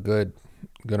want to have a good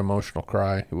emotional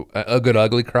cry, a good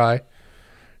ugly cry,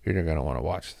 you're gonna want to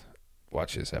watch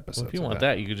his episodes. Well, if you want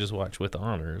that, you could just watch With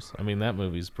Honors. I mean, that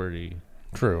movie's pretty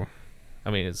true. I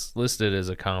mean, it's listed as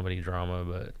a comedy drama,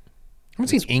 but I haven't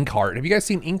seen Inkheart. Have you guys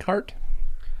seen Inkheart?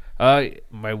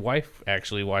 My wife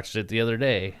actually watched it the other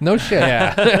day. No shit.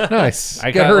 Yeah. Nice.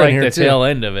 I got like the tail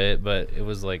end of it, but it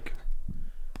was like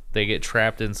they get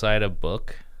trapped inside a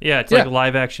book. Yeah, it's like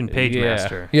live action Page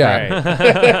Master. Yeah. Right.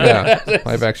 Yeah.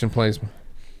 Live action plays.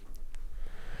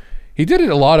 He did it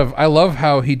a lot of. I love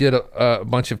how he did a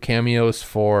bunch of cameos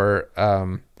for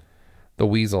the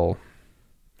Weasel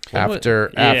after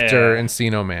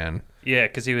Encino Man. Yeah,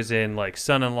 because he was in like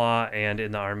Son-in-Law and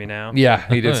in the Army Now. Yeah,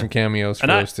 he did some cameos for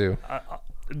those too.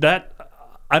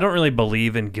 I don't really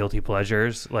believe in guilty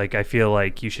pleasures. Like, I feel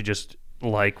like you should just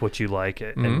like what you like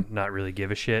and not really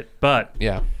give a shit. But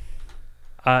yeah,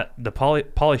 the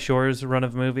Pauly Shore's run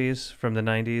of movies from the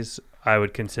 90s, I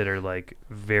would consider like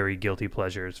very guilty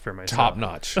pleasures for myself. Top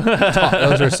notch.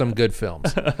 Those are some good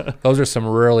films. Those are some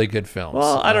really good films.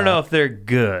 Well, I don't know if they're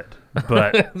good,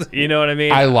 but you know what I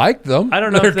mean? I like them. I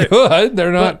don't know they're if good.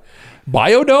 They're not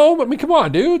Biodome. I mean, come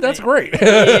on, dude. That's great.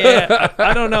 Yeah,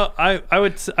 I don't know. I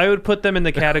would put them in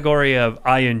the category of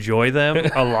I enjoy them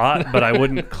a lot, but I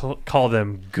wouldn't call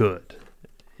them good.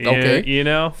 Okay. You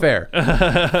know? Fair.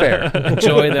 Fair.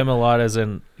 Enjoy them a lot as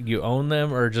in you own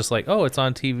them, or just like, oh, it's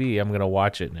on TV, I'm going to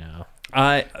watch it now?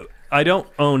 I don't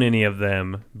own any of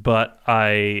them, but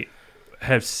I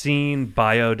have seen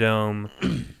Biodome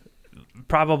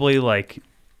probably like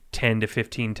 10 to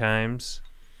 15 times,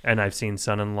 and I've seen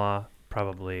Son-in-Law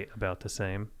probably about the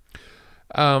same.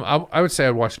 I would say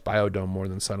I watched Biodome more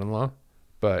than Son-in-Law,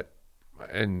 but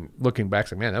and looking back,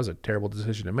 it's like, man, that was a terrible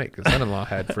decision to make, because Son-in-Law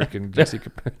had freaking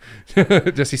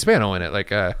Jesse Spano in it. Like,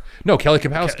 no, Kelly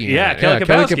Kapowski. Yeah, Kelly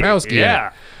Kapowski.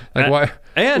 Yeah. Like, why?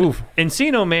 And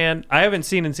Encino Man, I haven't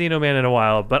seen Encino Man in a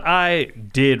while, but I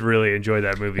did really enjoy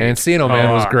that movie. And Encino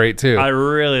Man was great too. I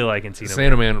really like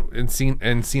Encino Man.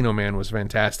 Encino Man was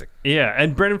fantastic. Yeah,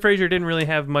 and Brendan Fraser didn't really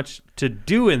have much to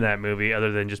do in that movie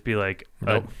other than just be like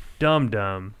a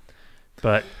dum-dum.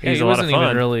 But he's a lot of fun. He wasn't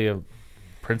even really a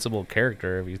principal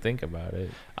character if you think about it.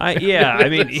 I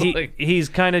mean, he's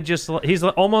kind of just he's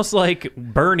almost like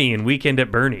Bernie in Weekend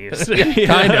at Bernie's.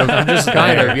 Kind of. I'm just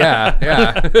kind of.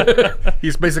 Yeah.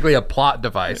 He's basically a plot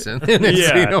device in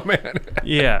Encino Man.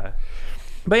 Yeah.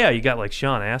 But yeah, you got like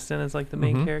Sean Astin as like the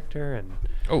main character, and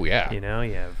oh yeah, you know,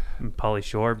 you have Pauly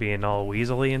Shore being all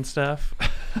weaselly and stuff.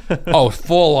 Oh,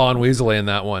 full on weaselly in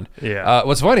that one. Yeah.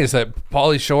 What's funny is that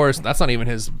Pauly Shore, that's not even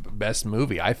his best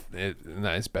movie.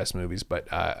 Not his best movies,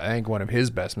 but I think one of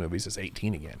his best movies is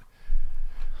 18 Again.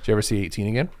 Did you ever see 18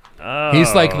 Again? Oh.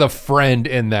 He's like the friend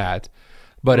in that.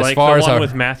 But like as far the as one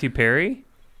with Matthew Perry?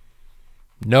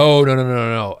 No.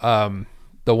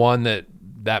 The one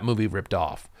that movie ripped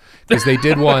off, because they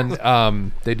did one.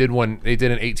 They did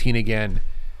an 18 Again.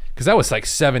 Because that was like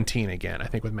 17 Again, I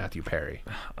think, with Matthew Perry.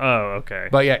 Oh, okay.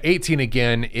 But yeah, 18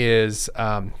 Again is,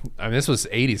 I mean, this was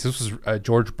 80s. This was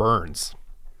George Burns.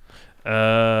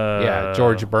 Yeah,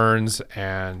 George Burns,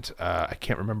 and I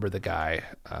can't remember the guy.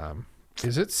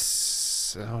 Is it?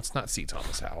 Oh, it's not C.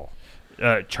 Thomas Howell.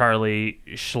 Charlie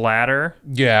Schlatter.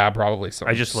 Yeah, probably so.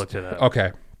 I just looked it up.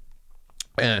 Okay.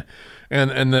 And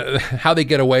how they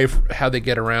get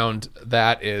around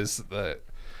that is the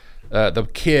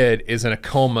kid is in a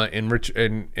coma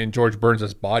in George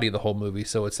Burns' body the whole movie,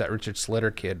 so it's that Richard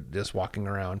Slater kid just walking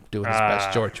around doing his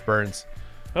best George Burns.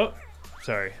 Oh,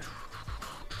 sorry.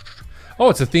 Oh,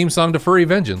 it's a theme song to Furry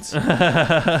Vengeance.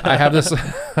 I have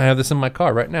this in my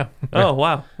car right now. Oh,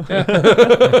 wow.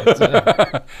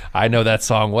 I know that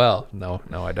song well. No,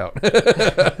 I don't.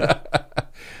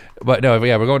 But no,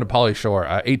 yeah, we're going to Pauly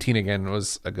Shore. 18 Again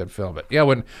was a good film. But yeah,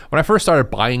 when I first started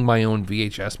buying my own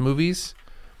VHS movies,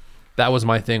 that was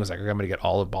my thing. Was like, I'm going to get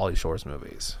all of Pauly Shore's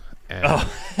movies. And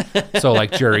so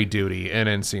like Jury Duty and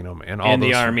Encino and all in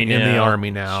those the Army in now. the Army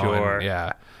now. Sure. And,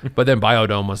 yeah. But then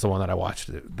Biodome was the one that I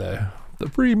watched the The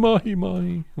free mahi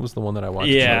mahi was the one that I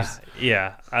watched. most.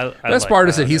 Yeah. Best part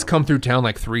is that he's come through town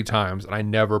like 3 times, and I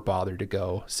never bothered to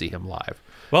go see him live.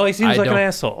 Well, he seems I like an don't-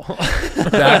 asshole.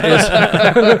 That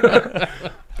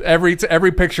is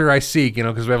every picture I see,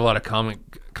 because we have a lot of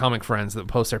comic friends that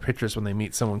post their pictures when they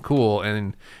meet someone cool,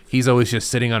 and he's always just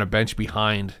sitting on a bench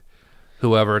behind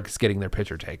whoever is getting their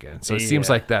picture taken. So it seems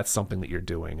like that's something that you're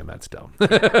doing, and that's dumb.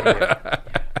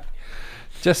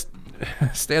 Just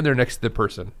stand there next to the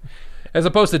person, as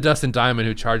opposed to Dustin Diamond,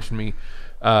 who charged me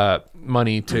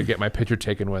money to get my picture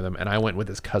taken with him, and I went with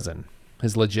his cousin,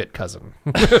 his legit cousin.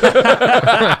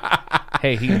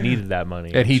 Hey, he needed that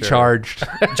money. And he charged.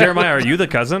 Jeremiah, are you the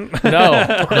cousin? No.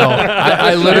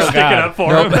 I literally Stick it up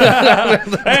for him.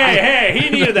 hey, he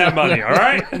needed that money, all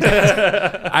right?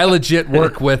 I legit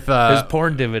work with His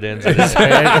porn dividends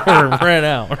ran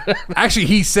out. actually,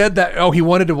 he said that he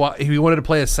wanted to play he wanted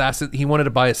to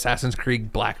buy Assassin's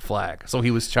Creed Black Flag, so he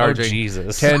was charging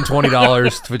Jesus.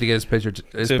 $10-$20 to get his picture.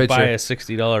 To buy a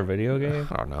 $60 video game?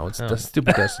 I don't know. It's the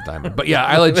stupid Dustin Diamond, but yeah,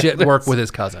 I legit work with his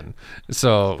cousin,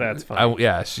 so That's fine.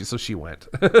 so she went.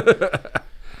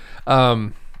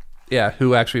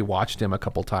 Who actually watched him a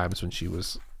couple times when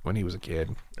he was a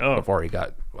kid, before he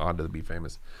got on to Be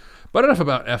Famous. But enough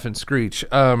about F and Screech.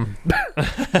 And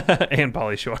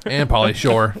Pauly Shore. And Pauly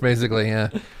Shore, basically, yeah.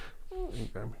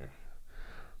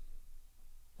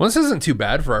 Well, this isn't too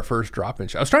bad for our first drop-in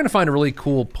show. I was trying to find a really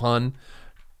cool pun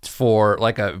for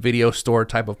like a video store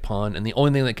type of pun, and the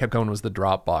only thing that kept going was the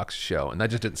Dropbox show, and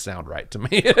that just didn't sound right to me.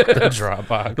 The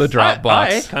Dropbox. The Dropbox.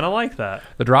 I kind of like that.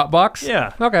 The Dropbox?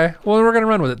 Yeah. Okay. Well, we're going to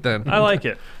run with it then. I like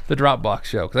it. The Dropbox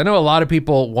show. Because I know a lot of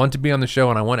people want to be on the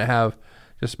show, and I want to have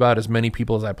just about as many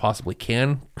people as I possibly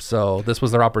can. So this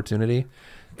was their opportunity.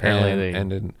 Apparently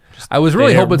I was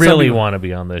really They hoping really somebody want to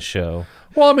be on this show.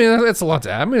 Well, I mean, it's a lot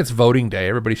to. I mean, it's voting day.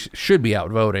 Everybody should be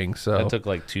out voting. So That took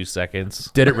like 2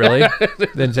 seconds. did it really?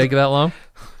 Didn't take you that long.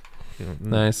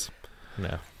 Nice.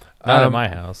 No. Not at my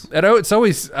house. And it's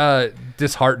always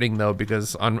disheartening though,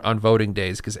 because on voting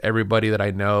days, because everybody that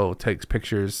I know takes a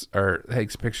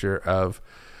picture of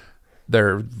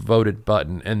their voted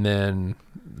button, and then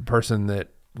the person that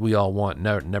we all want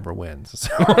never wins. So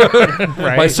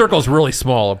my circle's really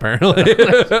small, apparently.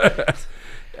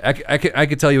 I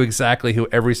could tell you exactly who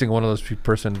every single one of those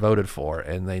person voted for,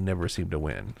 and they never seem to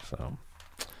win. So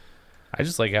I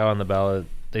just like how on the ballot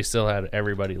they still had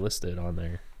everybody listed on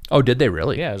there. oh, did they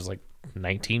really? Yeah, there's like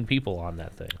 19 people on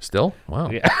that thing. Still? Wow.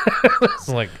 Yeah. It's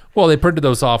like Well, they printed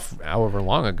those off however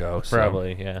long ago. So.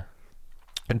 probably, yeah.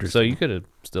 Interesting. So you could have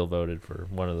still voted for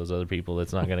one of those other people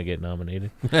that's not going to get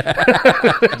nominated.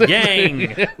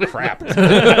 Yang. Crap.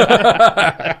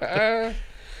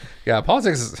 Yeah,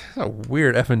 politics is a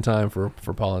weird effing time for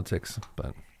politics.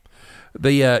 But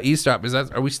the E-Stop, is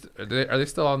that are they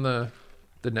still on the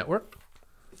network?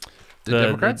 The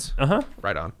Democrats?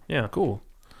 Right on. Yeah. Cool.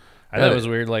 I thought it was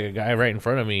weird. Like a guy right in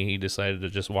front of me, he decided to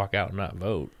just walk out and not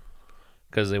vote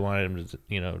because they wanted him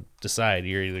to, decide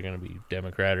you're either going to be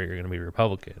Democrat or you're going to be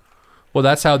Republican. Well,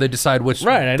 that's how they decide which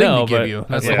Right, I thing know, to give but you.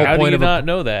 That's like, the whole how point do you of not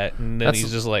know that? And then That's-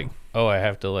 he's just like, oh, I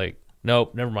have to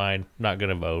nope, never mind, not going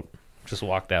to vote. Just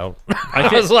walked out. I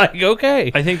I was like,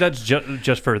 okay. I think that's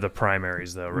just for the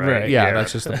primaries, though, right? Right. Yeah,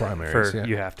 that's just the primaries.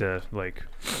 You have to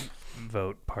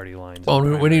vote party lines. Well,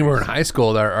 and when we were in primaries. high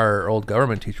school, our old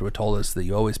government teacher would told us that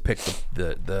you always pick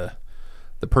the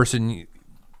person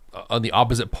on the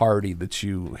opposite party that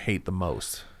you hate the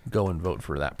most. Go and vote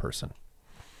for that person.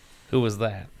 Who was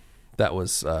that? That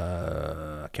was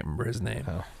I can't remember his name,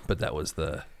 but that was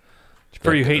the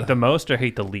For you hate the most or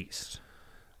hate the least?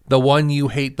 the one you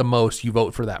hate the most. You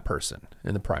vote for that person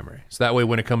in the primary. So that way,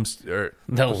 when it comes,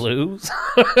 They'll lose.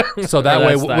 so that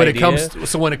way That's the when it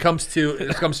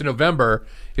idea? comes to November,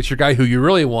 it's your guy who you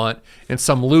really want, and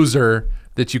some loser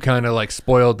that you kind of like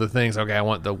spoiled the things. Okay, I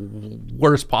want the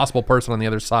worst possible person on the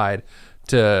other side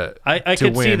to I to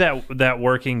could see win. that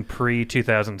working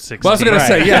pre-2016. Well, I was going to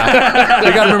say, yeah.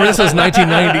 You got to remember this was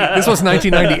 1990. This was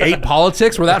 1998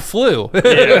 politics where that flew.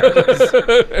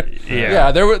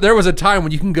 Yeah, there was a time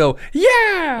when you can go,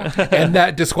 yeah, and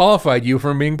that disqualified you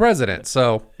from being president.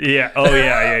 So, Yeah. Oh,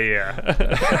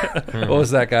 yeah. what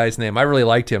was that guy's name? I really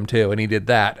liked him too, and he did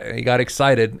that. He got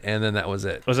excited, and then that was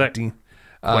it. Was that Dean-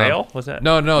 Quail? Was that?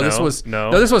 No. This was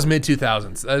This was mid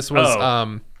 2000s. This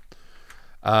was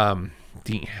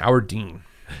Howard Dean.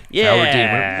 Yeah. Howard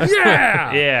Dean.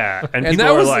 Yeah. Yeah. And And people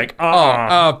that were was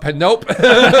like, nope.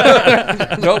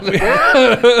 Nope.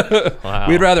 Wow.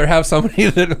 We'd rather have somebody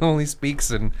that only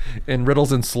speaks in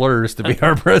riddles and slurs to be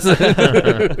our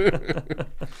president.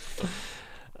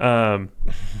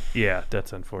 yeah,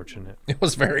 that's unfortunate. It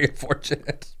was very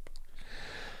unfortunate.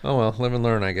 Oh well, live and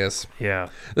learn, I guess. Yeah.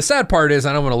 The sad part is,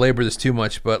 I don't want to labor this too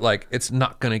much, but like, it's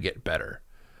not going to get better.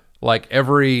 Like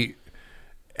every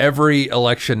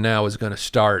election now is going to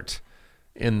start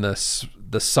in the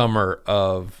summer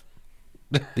of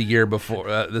the year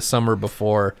before, the summer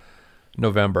before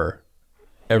November.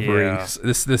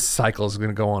 This cycle is going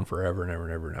to go on forever and ever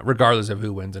and ever, regardless of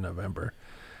who wins in November.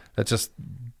 That's just,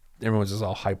 everyone's just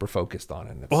all hyper focused on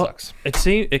it, and it sucks. It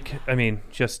seems. I mean,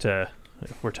 just if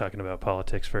we're talking about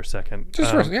politics for a second.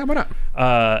 Yeah, why not?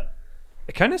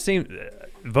 It kind of seems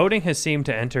voting has seemed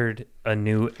to entered a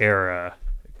new era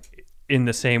in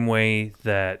the same way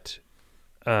that,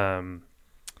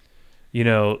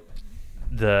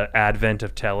 the advent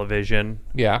of television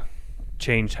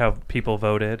changed how people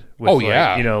voted. With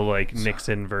like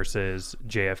Nixon versus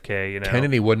JFK.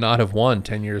 Kennedy would not have won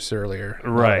 10 years earlier.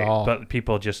 Right, but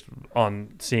people just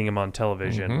seeing him on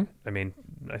television. I mean,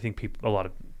 I think a lot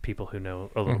of people who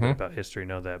know a little bit about history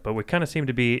know that, but we kind of seem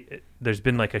to be, there's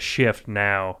been like a shift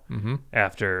now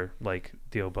after like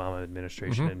the Obama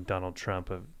administration and Donald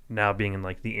Trump of now being in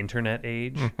like the internet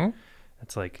age.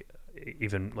 It's like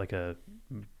even like a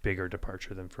bigger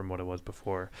departure than from what it was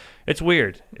before. It's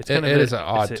weird. It is an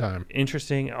odd time.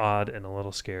 Interesting, odd, and a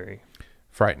little scary.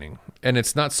 Frightening. And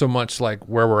it's not so much like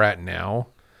where we're at now,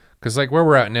 because like where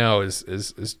we're at now is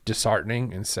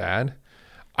disheartening and sad.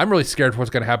 I'm really scared for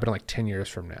what's going to happen in like 10 years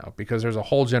from now, because there's a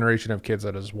whole generation of kids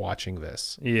that is watching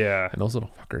this. Yeah. And those little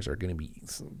fuckers are going to be,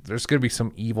 there's going to be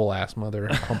some evil ass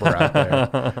mother humper out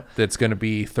there that's going to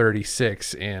be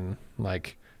 36 in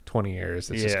like 20 years.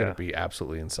 It's just going to be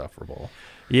absolutely insufferable.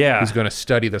 Yeah. Who's going to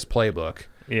study this playbook.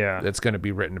 Yeah. That's going to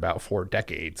be written about for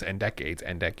decades and decades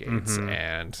and decades.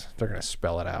 And they're going to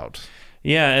spell it out.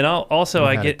 Yeah. And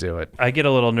I get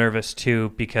a little nervous too,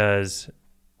 because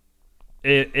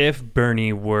if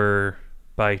Bernie were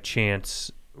by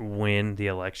chance win the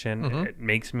election, it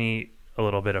makes me a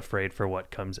little bit afraid for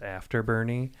what comes after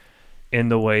Bernie, in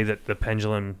the way that the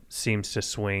pendulum seems to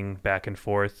swing back and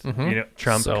forth.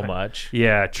 Trump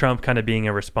Trump kind of being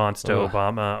a response to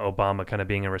Obama kind of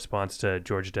being a response to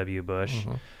George W. Bush,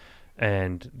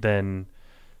 and then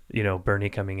Bernie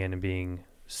coming in and being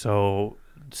so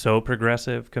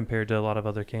progressive compared to a lot of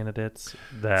other candidates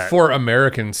that for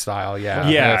American style.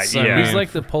 He's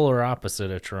like the polar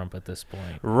opposite of Trump at this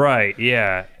point. Right.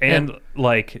 Yeah. And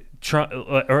like Trump,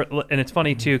 and it's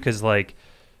funny too, because like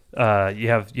you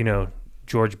have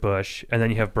George Bush, and then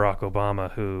you have Barack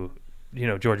Obama, who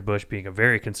George Bush being a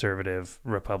very conservative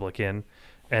Republican,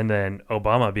 and then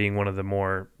Obama being one of the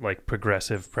more like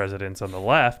progressive presidents on the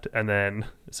left, and then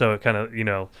so it kind of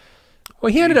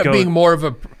well, he ended up being more of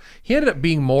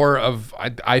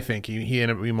I think he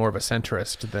ended up being more of a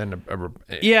centrist than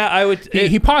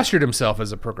he postured himself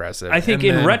as a progressive. I think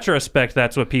in retrospect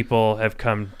that's what people have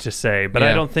come to say, but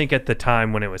I don't think at the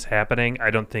time when it was happening,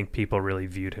 I don't think people really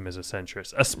viewed him as a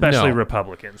centrist, especially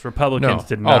Republicans. Republicans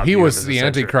did not. Oh, he was the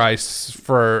Antichrist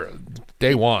for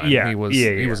day one. Yeah, he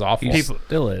was awful. He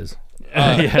still is.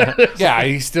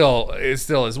 He still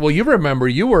is. Well, you remember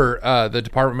you were the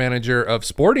department manager of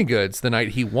sporting goods the night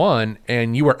he won,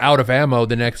 and you were out of ammo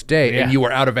the next day, and you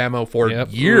were out of ammo for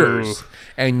years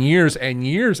and years and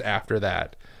years after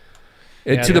that.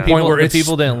 To the point where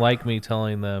people didn't like me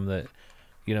telling them that,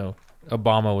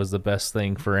 Obama was the best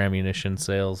thing for ammunition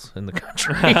sales in the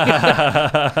country.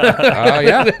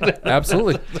 Yeah,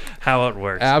 absolutely. How it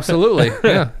works. Absolutely.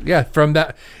 Yeah. From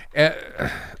that.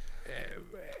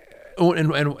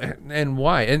 And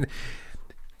why? And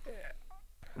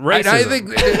racism. I think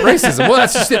racism. Well,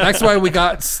 that's just it. That's why we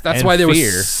got. That's why there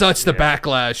was such the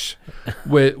backlash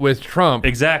with Trump.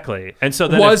 Exactly. And so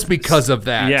that was because of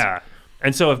that. Yeah.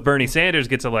 And so if Bernie Sanders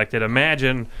gets elected,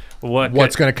 imagine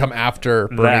what's going to come after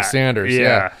Bernie Sanders.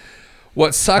 Yeah.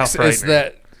 What sucks is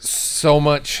that so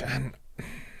much.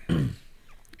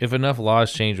 If enough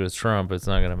laws change with Trump, it's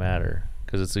not going to matter,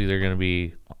 because it's either going to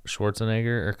be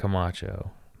Schwarzenegger or Camacho.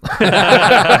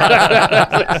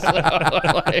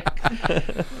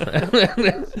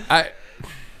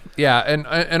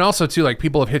 And also too, like,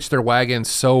 people have hitched their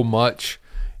wagons so much,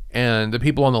 and the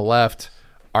people on the left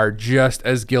are just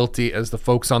as guilty as the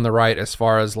folks on the right, as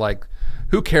far as like,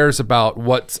 who cares about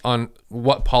what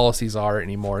policies are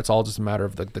anymore? It's all just a matter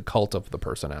of the cult of the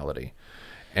personality,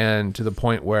 and to the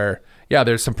point where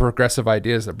there's some progressive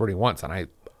ideas that Bernie wants, and I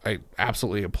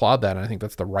absolutely applaud that, and I think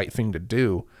that's the right thing to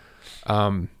do.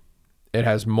 It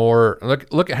has more.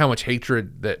 Look at how much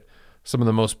hatred that some of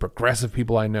the most progressive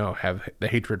people I know have, the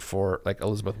hatred for like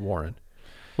Elizabeth Warren,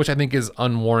 which I think is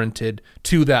unwarranted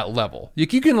to that level. You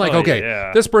can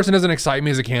this person doesn't excite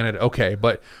me as a candidate, okay,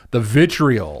 but the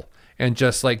vitriol and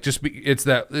it's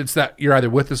that you're either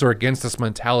with us or against us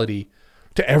mentality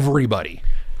to everybody.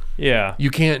 Yeah. You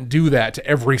can't do that to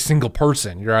every single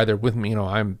person. You're either with me,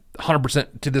 I'm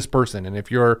 100% to this person, and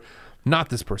if you're not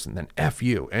this person, then F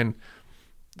you. And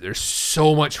there's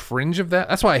so much fringe of that.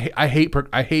 That's why I hate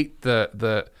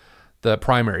the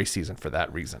primary season for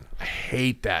that reason. I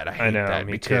hate that. I hate that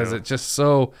because it's just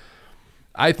so.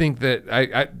 I think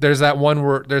that there's that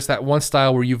one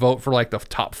style where you vote for like the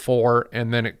top 4,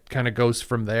 and then it kind of goes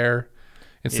from there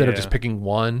instead of just picking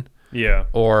one. Yeah.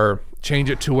 Or change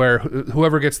it to where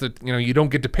whoever gets you don't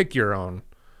get to pick your own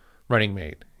running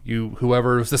mate.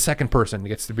 Whoever is the second person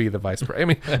gets to be the vice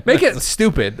president. I mean, make it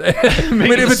stupid.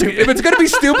 If it's going to be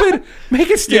stupid,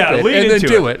 make it stupid. Yeah, lean and then into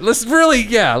do it. Let's really,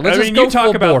 let's just go you talk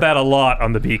full about bore. that a lot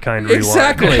on the Be Kind Rewind.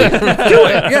 Exactly. Do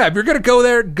it. Yeah, if you're going to go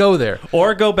there, go there.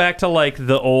 Or go back to like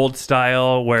the old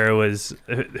style where it was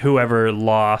whoever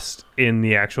lost in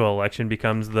the actual election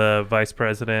becomes the vice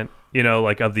president,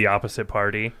 like of the opposite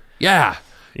party. Yeah.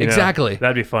 Exactly.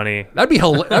 That'd be funny. That'd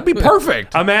be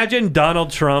perfect. Imagine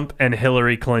Donald Trump and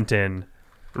Hillary Clinton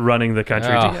running the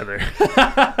country together.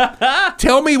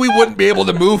 Tell me we wouldn't be able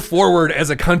to move forward as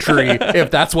a country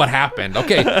if that's what happened.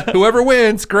 Okay, whoever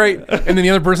wins, great. And then the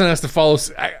other person has to follow.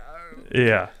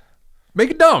 Yeah. Make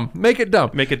it dumb. Make it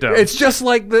dumb. It's just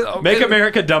like Make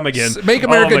America dumb again. Make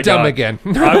America dumb again.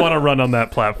 I want to run on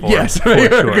that platform. Yes,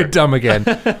 make America dumb again.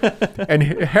 And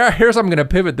here's how I'm going to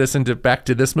pivot this back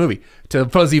to this movie, to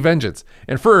Fuzzy Vengeance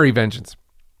and Furry Vengeance.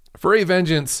 Furry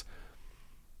Vengeance,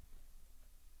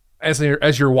 as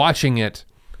you're watching it,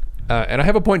 and I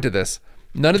have a point to this.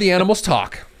 None of the animals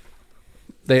talk.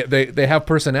 They have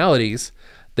personalities.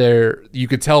 You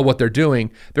could tell what they're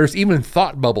doing. There's even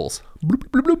thought bubbles. Bloop,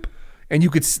 bloop, bloop. And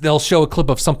they'll show a clip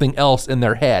of something else in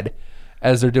their head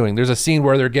as they're doing. There's a scene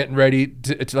where they're getting ready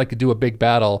to do a big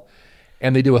battle,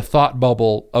 and they do a thought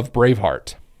bubble of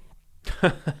Braveheart.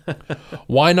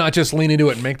 Why not just lean into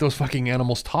it and make those fucking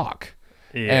animals talk?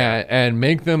 Yeah. And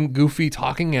make them goofy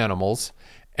talking animals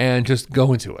and just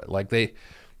go into it. Like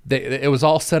it was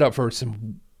all set up for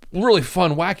some really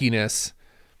fun wackiness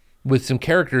with some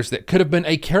characters that could have been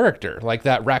a character, like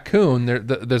that raccoon.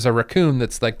 There's a raccoon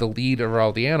that's like the lead of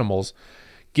all the animals.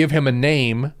 Give him a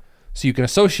name so you can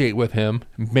associate with him.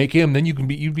 Make him. Then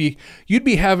you'd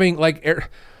be having like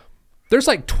there's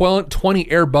like 20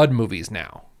 Air Bud movies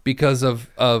now because of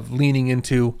leaning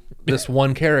into this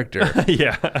one character.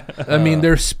 Yeah. I mean,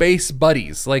 they're space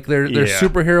buddies. Like they're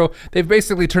superhero. They've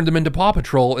basically turned them into Paw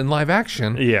Patrol in live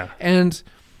action. Yeah. And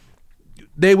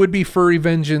they would be Furry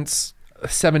Vengeance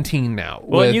 17 now.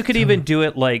 Well, you could even do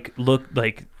it like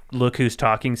look who's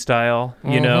talking style,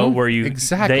 where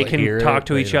they can talk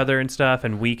to each other and stuff,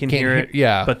 and we can hear it.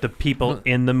 Yeah, but the people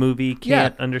in the movie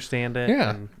can't understand it.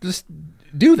 Yeah, just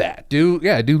do that. Do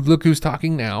look who's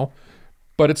talking now,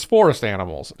 but it's forest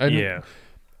animals. And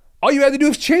all you had to do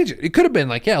is change it. It could have been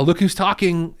like, look who's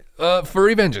talking,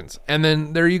 Furry Vengeance, and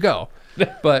then there you go.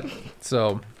 But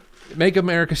so. Make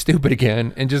America stupid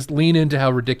again and just lean into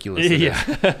how ridiculous it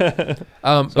is.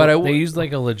 But they used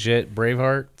like a legit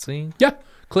Braveheart scene. Yeah,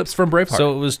 clips from Braveheart.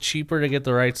 So it was cheaper to get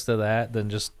the rights to that than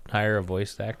just hire a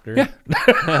voice actor.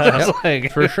 Yeah,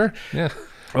 like, for sure. Yeah,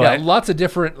 well, lots of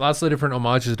different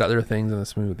homages to other things in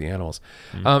this movie with the animals.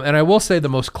 And I will say the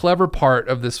most clever part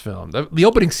of this film, the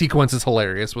opening sequence is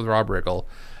hilarious with Rob Riggle,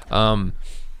 and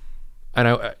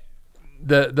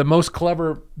the most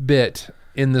clever bit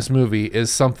in this movie is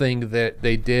something that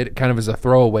they did kind of as a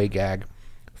throwaway gag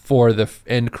for the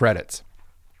end credits.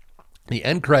 The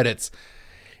end credits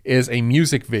is a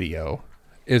music video,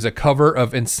 is a cover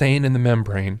of Insane in the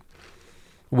Membrane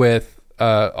with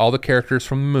all the characters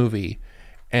from the movie,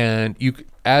 and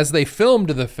as they filmed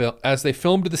the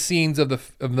scenes of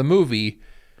the movie,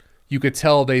 you could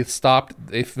tell they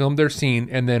filmed their scene,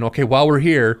 and then while we're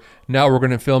here, now we're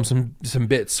going to film some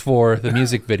bits for the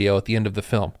music video at the end of the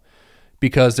film.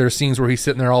 Because there's scenes where he's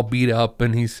sitting there all beat up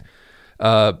and he's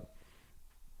and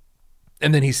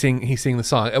then he's singing the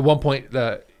song. At one point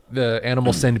the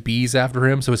animals send bees after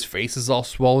him, so his face is all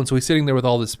swollen. So he's sitting there with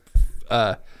all this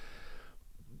with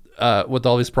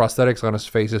all these prosthetics on his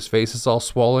face. His face is all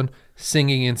swollen,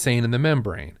 singing Insane in the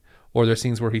Membrane. Or there's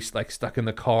scenes where he's like stuck in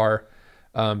the car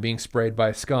being sprayed by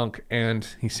a skunk and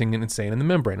he's singing Insane in the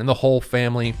Membrane. And the whole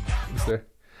family is there.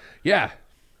 Yeah.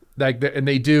 Like and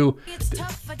they do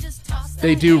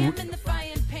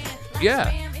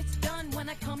yeah.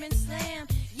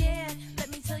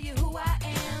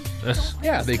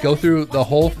 Yeah, they go through the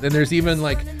whole, and there's even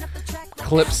like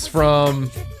clips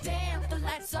from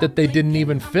that they didn't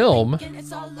even film.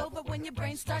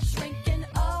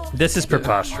 This is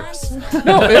preposterous.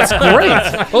 No, it's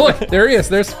great. Oh, look, there he is.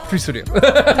 There's Free Studio.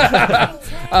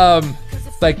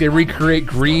 Like they recreate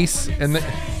Grease, and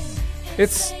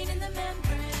It's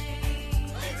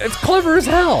clever as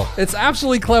hell. It's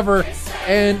absolutely clever,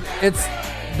 and it's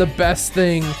the best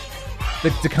thing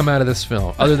to come out of this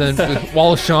film, other than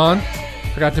Wallace Shawn.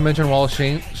 Forgot to mention Wallace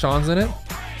Shawn's in it.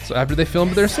 So after they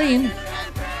filmed their scene,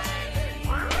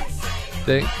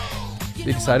 they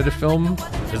decided to film.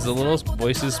 Is the little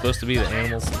voices supposed to be the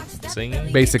animals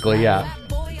singing? Basically, yeah.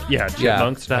 Yeah,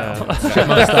 chipmunk style.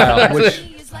 Chipmunk style, which,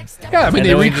 yeah, I mean,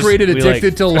 they recreated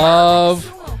Addicted to Love,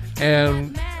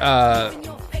 and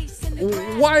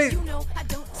why?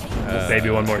 Maybe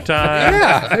one more time.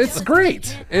 Yeah, it's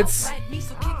great. It's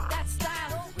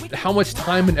how much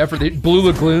time and effort Blue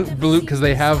Lagoon, because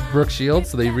they have Brooke Shields,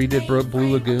 so they redid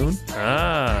Blue Lagoon,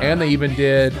 and they even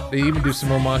do some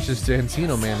homages to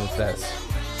Encino Man with this.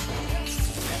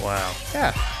 Wow.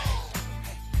 Yeah.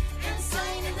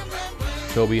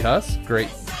 Toby Huss, great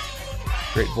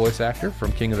voice actor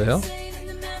from King of the Hill.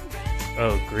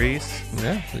 Oh, Grease.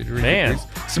 Yeah, Man. Grease.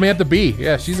 Samantha Bee,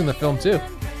 yeah, she's in the film too.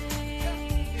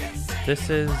 This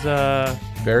is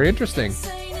very interesting.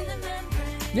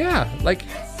 Yeah, like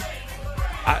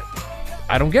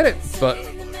I don't get it, but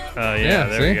yeah,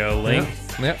 there we go. Link.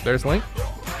 Yeah, there's Link.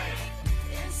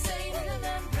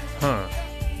 Huh.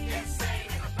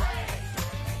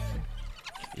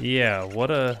 Yeah,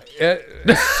 what a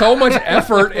so much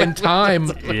effort and time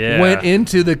went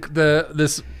into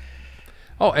this.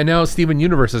 Oh, and now Steven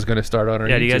Universe is going to start on our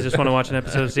YouTube. Do you guys just want to watch an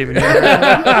episode of Steven Universe?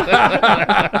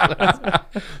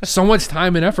 So much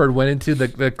time and effort went into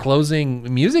the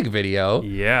closing music video.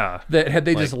 Yeah. That had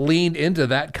they just leaned into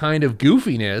that kind of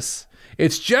goofiness,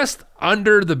 it's just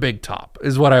under the big top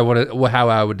is what how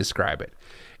I would describe it.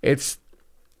 It's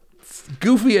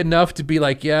goofy enough to be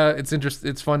like, yeah, it's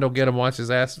interesting. It's fun to get him watch his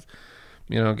ass,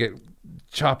 get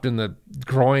chopped in the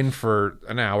groin for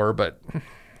an hour, but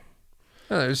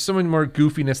there's so many more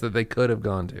goofiness that they could have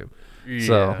gone to. Yeah.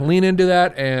 So lean into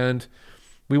that, and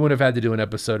we wouldn't have had to do an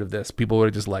episode of this. People would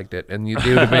have just liked it, and they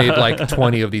would have made like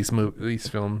 20 of these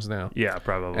films now. Yeah,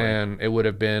 probably. And it would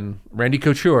have been Randy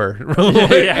Couture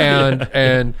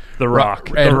and The Rock.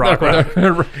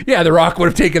 The Rock would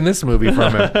have taken this movie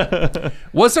from him.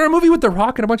 Was there a movie with The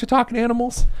Rock and a bunch of talking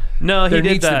animals? No, there he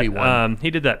did needs that. To be one.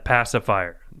 He did that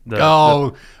Pacifier.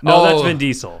 That's Vin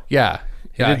Diesel. Yeah.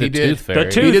 Yeah, he did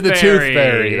He did the Tooth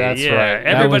Fairy. That's right.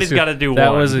 Everybody's got to do one. That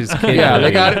was his kid. Yeah, they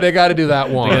got to do that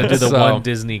one. They got to do the one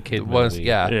Disney kid movie.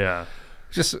 Yeah.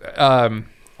 Just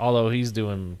although he's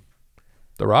doing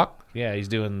The Rock. Yeah, he's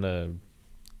doing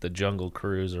the Jungle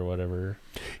Cruise or whatever.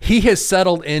 He has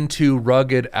settled into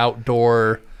rugged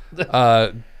outdoor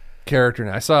character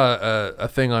now. I saw a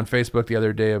thing on Facebook the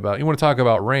other day about, you want to talk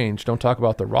about range, don't talk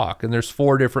about The Rock. And there's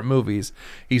 4 different movies.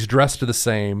 He's dressed the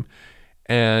same.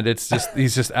 And it's just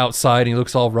he's just outside. And he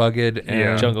looks all rugged.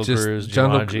 And Jungle Cruise,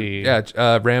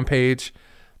 Jumanji. Rampage,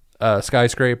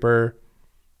 Skyscraper,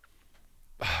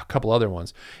 a couple other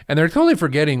ones. And they're totally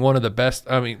forgetting one of the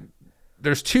best. I mean,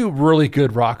 there's 2 really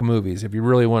good Rock movies. If you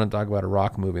really want to talk about a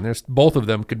Rock movie, and there's both of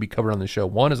them could be covered on the show.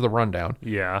 One is The Rundown.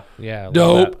 Yeah.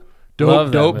 Dope.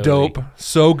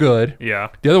 So good.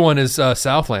 Yeah. The other one is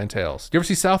Southland Tales. Do you ever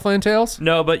see Southland Tales?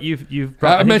 No, but you've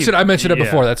I mentioned it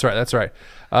before. That's right.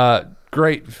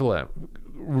 Great film,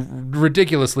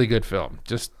 ridiculously good film.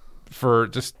 Just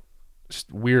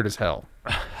weird as hell.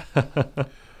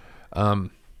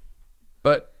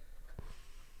 But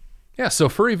yeah. So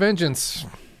Furry Vengeance.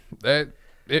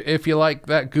 If you like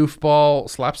that goofball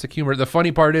slapstick humor, the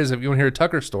funny part is if you want to hear a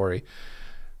Tucker story,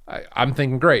 I'm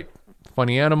thinking great.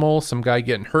 Funny animal, some guy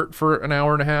getting hurt for an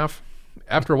hour and a half.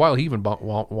 After a while, he even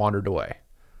wandered away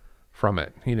from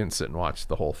it. He didn't sit and watch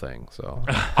the whole thing. So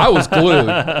I was glued.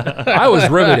 I was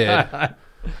riveted.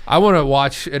 I want to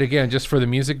watch it again just for the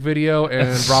music video and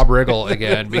Rob Riggle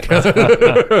again because.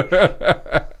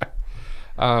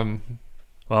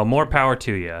 Well, more power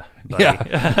to you, buddy. Yeah.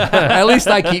 At least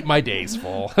I keep my days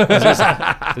full.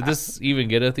 Did this even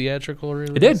get a theatrical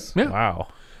release? It did. Yeah. Wow.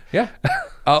 Yeah.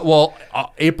 April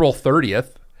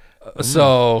 30th.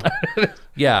 So,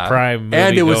 yeah. Prime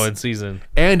movie going season.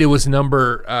 And it was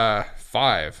number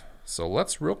 5. So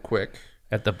let's real quick.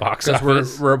 At the box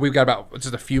office. We've got about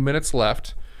just a few minutes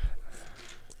left.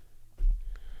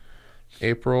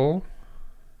 April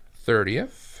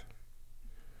 30th,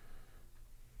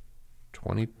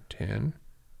 2010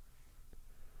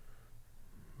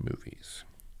 movies.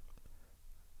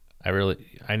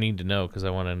 I need to know because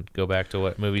I want to go back to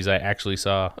what movies I actually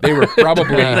saw. They were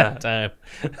probably that time.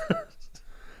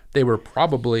 They were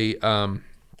probably how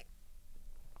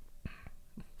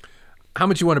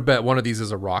much you want to bet one of these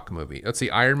is a Rock movie? Let's see,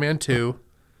 Iron Man 2,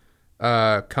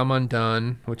 Come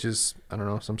Undone, which is, I don't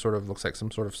know, looks like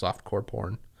some sort of softcore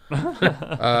porn.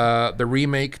 The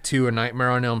remake to A Nightmare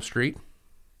on Elm Street.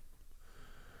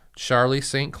 Charlie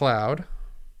St. Cloud.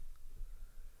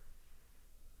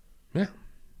 Yeah.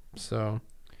 So.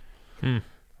 I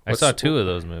saw 2 of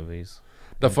those movies.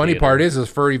 The funny part is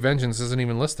Furry Vengeance isn't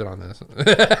even listed on this.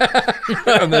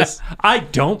 I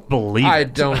don't believe it. I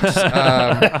don't.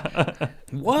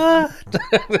 What?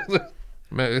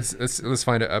 Let's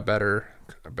find a better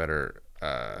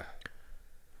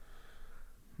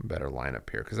lineup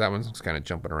here, because that one's kind of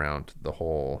jumping around the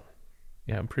whole.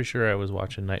 Yeah, I'm pretty sure I was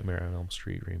watching Nightmare on Elm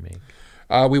Street remake.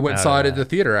 We went and saw it at the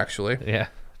theater, actually. Yeah,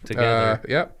 together.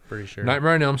 Yep. Pretty sure.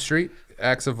 Nightmare on Elm Street,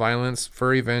 Acts of Violence,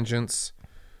 Furry Vengeance,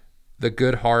 The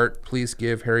Good Heart, Please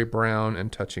Give, Harry Brown,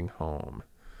 and Touching Home.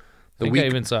 I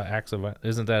even saw Acts of Violence.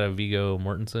 Isn't that a Viggo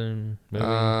Mortensen movie?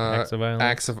 Acts of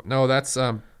Violence?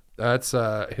 That's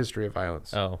History of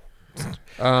Violence. Oh.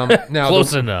 Now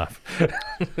Close enough.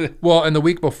 Well, and the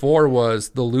week before was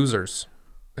The Losers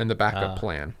and The Backup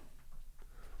Plan.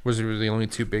 Was the only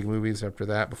 2 big movies after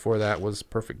that. Before that was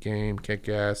Perfect Game,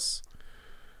 Kick-Ass,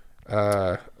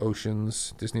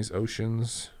 Oceans, Disney's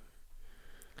Oceans,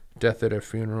 Death at a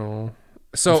Funeral.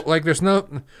 So like there's not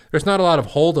a lot of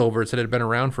holdovers that had been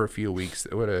around for a few weeks.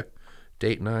 That would have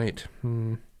Date Night.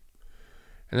 And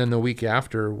then the week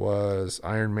after was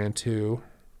Iron Man 2.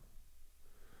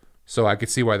 So I could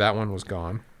see why that one was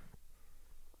gone.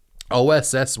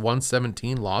 OSS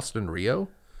 117 Lost in Rio.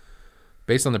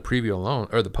 Based on the preview alone,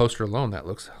 or the poster alone, that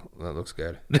looks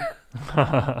good.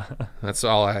 That's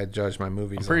all I had judged my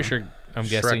movies on. I'm pretty sure. I'm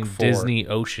guessing 4. Disney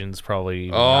Oceans probably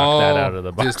knocked that out of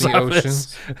the box Disney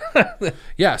office. Oceans.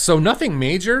 Yeah, so nothing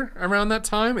major around that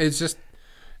time. It's just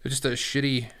a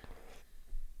shitty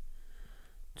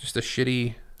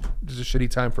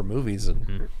time for movies.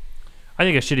 And I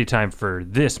think a shitty time for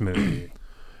this movie.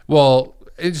 well,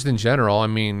 just in general. I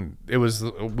mean, it was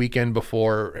a weekend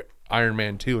before Iron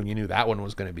Man 2, and you knew that one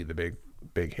was going to be the big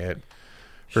hit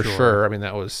for sure. I mean,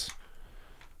 that was.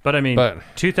 But I mean,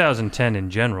 2010 in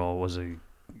general was a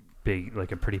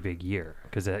pretty big year,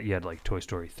 because you had like Toy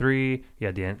Story 3, you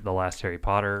had the last Harry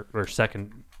Potter, or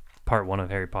second part 1 of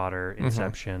Harry Potter,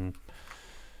 Inception,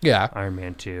 Iron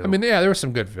Man 2. I mean, yeah, there were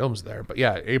some good films there, but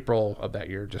yeah, April of that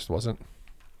year just wasn't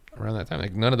around that time.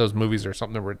 Like none of those movies are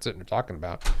something that we're sitting there talking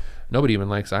about. Nobody even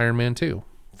likes Iron Man 2.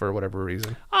 For whatever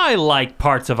reason, I like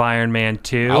parts of Iron Man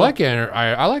 2. I like the Iron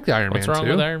Man 2. What's wrong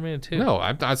with Iron Man 2? No,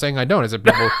 I'm not saying I don't. It's a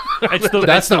people.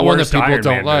 That's not one that worst people Iron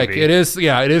don't Man like. movie. It is.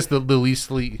 Yeah, it is the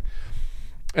least. And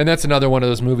that's another one of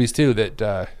those movies too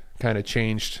that kind of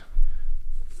changed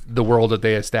the world that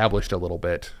they established a little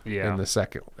bit in the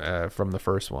second from the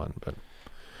first one. But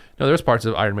no, there's parts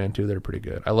of Iron Man 2 that are pretty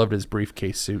good. I loved his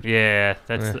briefcase suit. Yeah,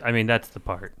 that's the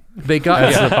part. They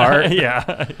got the part.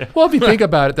 Yeah. Well, if you think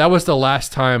about it, that was the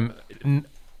last time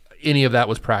any of that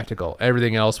was practical.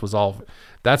 Everything else was all.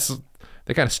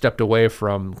 They kind of stepped away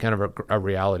from kind of a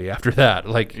reality after that.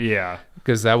 Like, yeah,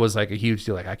 because that was like a huge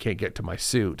deal. Like, I can't get to my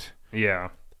suit. Yeah.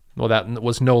 Well, that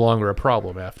was no longer a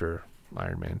problem after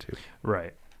Iron Man 2.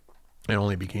 Right. It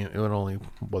only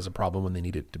was a problem when they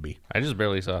needed it to be. I just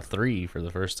barely saw 3 for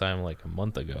the first time like a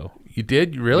month ago. You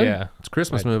did? Really? Yeah. It's a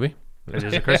Christmas movie. It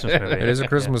is a Christmas movie. It is a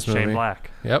Christmas movie. Shane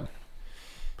Black. Yep.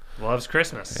 Loves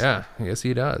Christmas. Yeah, yes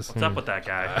he does. What's up with that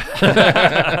guy?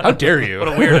 How dare you? What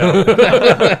a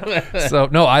weirdo. So,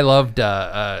 no, I loved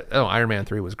Iron Man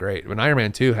 3 was great. When Iron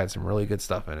Man 2 had some really good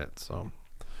stuff in it. So,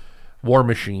 War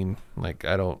Machine, like,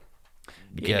 I don't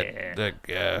get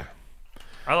the...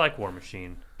 I like War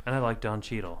Machine. And I like Don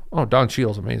Cheadle. Oh, Don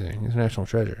Cheadle's amazing. He's a national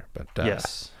treasure. But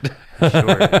yes.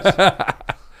 Sure is.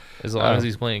 As long as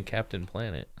he's playing Captain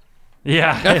Planet.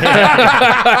 Yeah.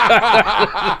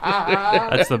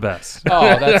 That's the best.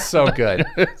 Oh, that's so good.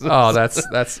 Oh,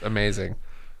 that's amazing.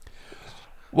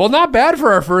 Well, not bad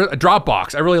for our first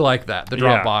Dropbox. I really like that. The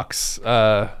Dropbox,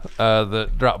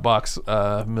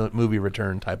 movie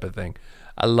return type of thing.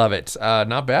 I love it.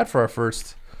 Not bad for our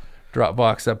first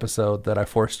Dropbox episode that I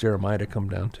forced Jeremiah to come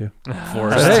down to.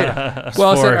 Forced. Well,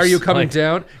 I said, are you coming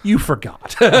down? You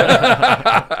forgot.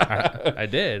 I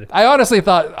did. I honestly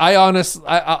thought.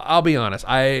 I'll be honest.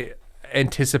 I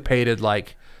anticipated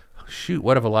like, shoot,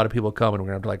 what if a lot of people come and we're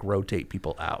gonna have to like rotate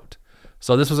people out?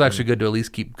 So this was actually good to at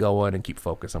least keep going and keep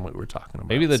focused on what we were talking about.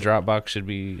 Maybe the Dropbox should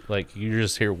be like you're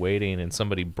just here waiting and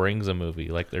somebody brings a movie,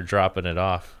 like they're dropping it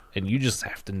off. And you just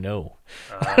have to know,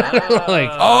 like,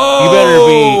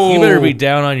 you better be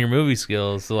down on your movie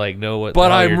skills to like know what. But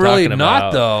I'm I'm really not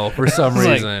about. Though for some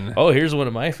reason. Like, oh, here's one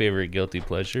of my favorite guilty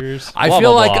pleasures. I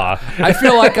feel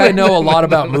like I know a lot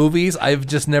about movies. I've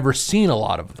just never seen a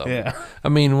lot of them. Yeah. I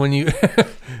mean, when you,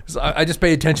 I just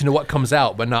pay attention to what comes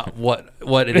out, but not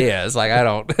what it is. Like I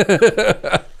don't.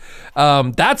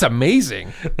 That's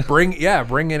amazing. Bring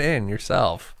it in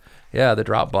yourself. Yeah, the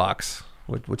Dropbox,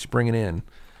 what you bringing in.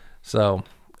 So,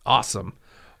 awesome.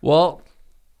 Well,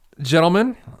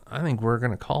 gentlemen, I think we're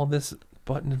going to call this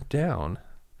button down.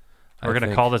 We're going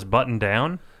to call this button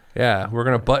down? Yeah, we're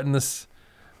going to button this.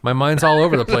 My mind's all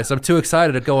over the place. I'm too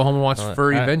excited to go home and watch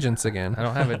Furry Vengeance again. I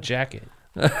don't have a jacket.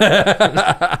 Where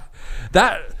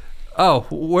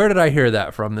did I hear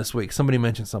that from this week? Somebody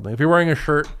mentioned something. If you're wearing a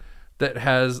shirt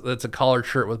that's a collared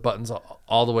shirt with buttons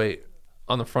all the way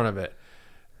on the front of it,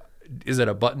 is it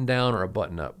a button down or a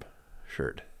button up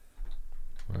shirt?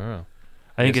 I don't know.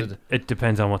 I think it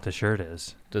depends on what the shirt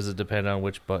is. Does it depend on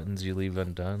which buttons you leave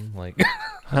undone? Like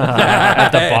at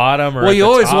the bottom or well, at you the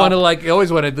always top? want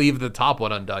to leave the top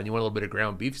one undone. You want a little bit of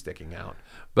ground beef sticking out.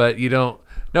 But you don't.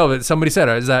 No, but somebody said,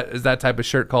 is that type of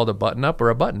shirt called a button up or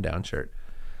a button down shirt?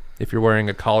 If you're wearing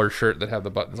a collared shirt that have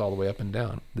the buttons all the way up and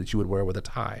down that you would wear with a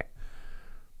tie.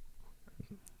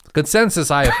 Consensus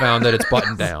I have found that it's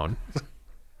button down.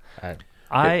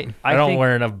 I don't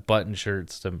wear enough button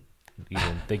shirts to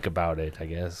even think about it, I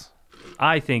guess.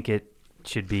 I think it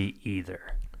should be either.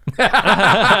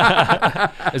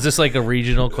 Is this like a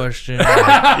regional question?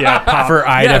 Yeah, for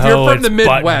Idaho, if you're from the it's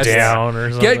button Midwest, down or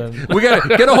something. we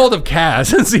gotta get a hold of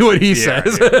Kaz and see what he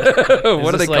says.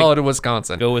 What do they this call like- it in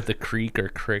Wisconsin? Go with the creek or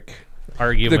crick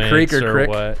argument. The creek or crick?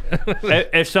 what?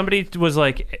 If somebody was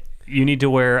like, you need to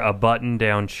wear a button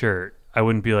down shirt, I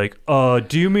wouldn't be like,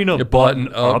 do you mean a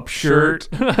button up shirt?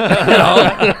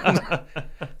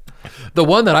 The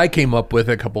one that I came up with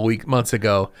a couple months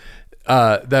ago,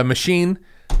 the machine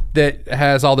that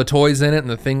has all the toys in it and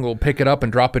the thing will pick it up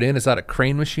and drop it in, is that a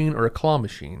crane machine or a claw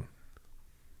machine?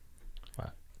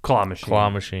 Claw machine. Claw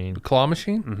machine. Claw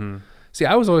machine? Mm-hmm. See,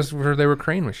 I was always sure they were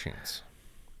crane machines.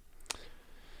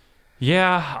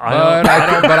 Yeah,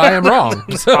 But I am wrong.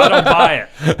 So I don't buy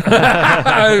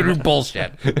it.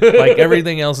 bullshit. Like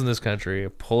everything else in this country, a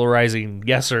polarizing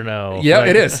yes or no. Yeah, Like,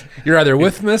 it is. You're either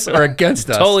with us or against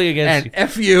us. Totally against and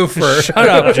F you for... Shut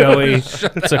up, Joey.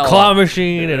 It's a claw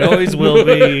machine. It always will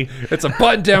be. It's a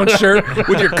button-down shirt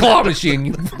with your claw machine,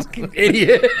 you fucking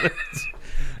idiot.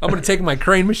 I'm going to take my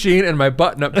crane machine and my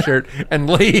button-up shirt and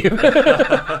leave.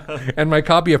 And my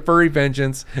copy of Furry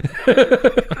Vengeance.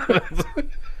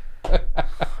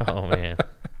 Oh, man.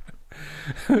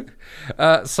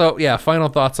 So, yeah, final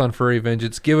thoughts on Furry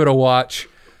Vengeance. Give it a watch.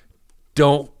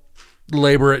 Don't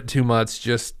labor it too much.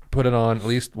 Just put it on. At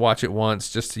least watch it once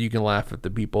just so you can laugh at the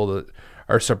people that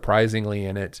are surprisingly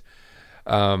in it.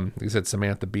 Like I said,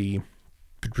 Samantha Bee,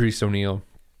 Patrice O'Neill.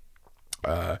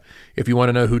 If you want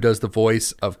to know who does the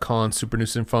voice of Khan, Super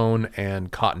Nuisance Phone,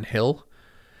 and Cotton Hill,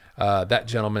 that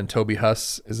gentleman, Toby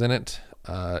Huss, is in it.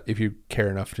 If you care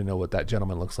enough to know what that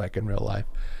gentleman looks like in real life.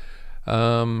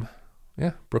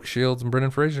 Brooke Shields and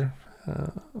Brendan Fraser.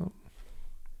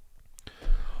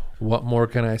 What more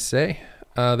can I say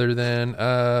other than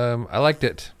I liked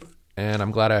it, and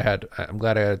I'm glad I had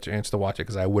a chance to watch it,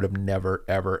 because I would have never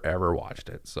ever watched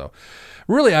it. So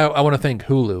really I want to thank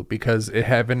Hulu, because it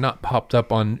had been not popped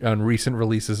up on recent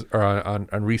releases or on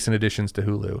recent additions to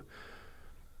Hulu.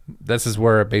 This is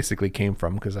where it basically came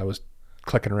from, because I was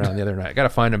clicking around the other night. I got to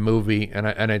find a movie, and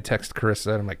I text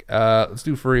Carissa, and I'm like, let's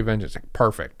do Furry Vengeance. Like,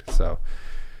 perfect. So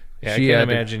Yeah, I can't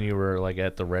imagine you were like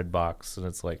at the Red Box and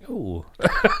it's like, ooh.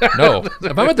 No,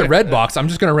 if I'm at the Red Box, I'm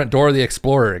just gonna rent Dora the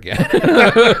Explorer again.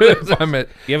 If I'm at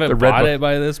You haven't bought it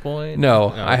by this point? No,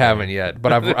 Okay. I haven't yet,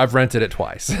 but I've rented it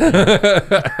twice because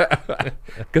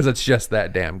it's just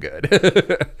that damn good.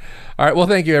 All right, well,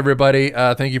 thank you everybody.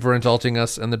 Thank you for indulging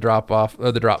us in the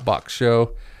Dropbox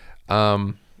show.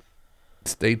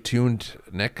 Stay tuned.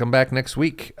 Come back next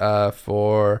week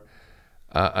for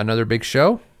another big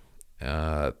show.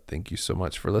 Thank you so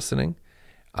much for listening.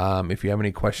 If you have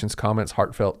any questions, comments,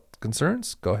 heartfelt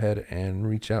concerns, go ahead and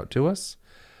reach out to us.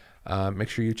 Make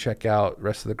sure you check out the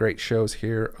rest of the great shows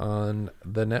here on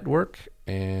the network.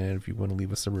 And if you want to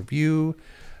leave us a review,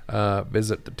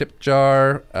 visit the tip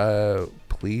jar,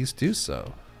 please do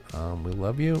so. We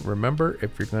love you. Remember,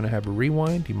 if you're going to have a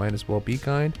rewind, you might as well be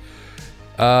kind.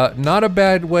 Not a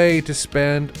bad way to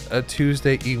spend a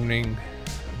Tuesday evening.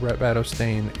 Brett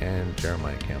Batostain and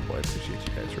Jeremiah Campbell. I appreciate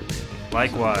you guys for being here.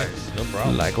 Likewise. No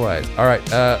problem. Likewise. All right.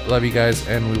 Love you guys,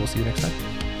 and we will see you next time.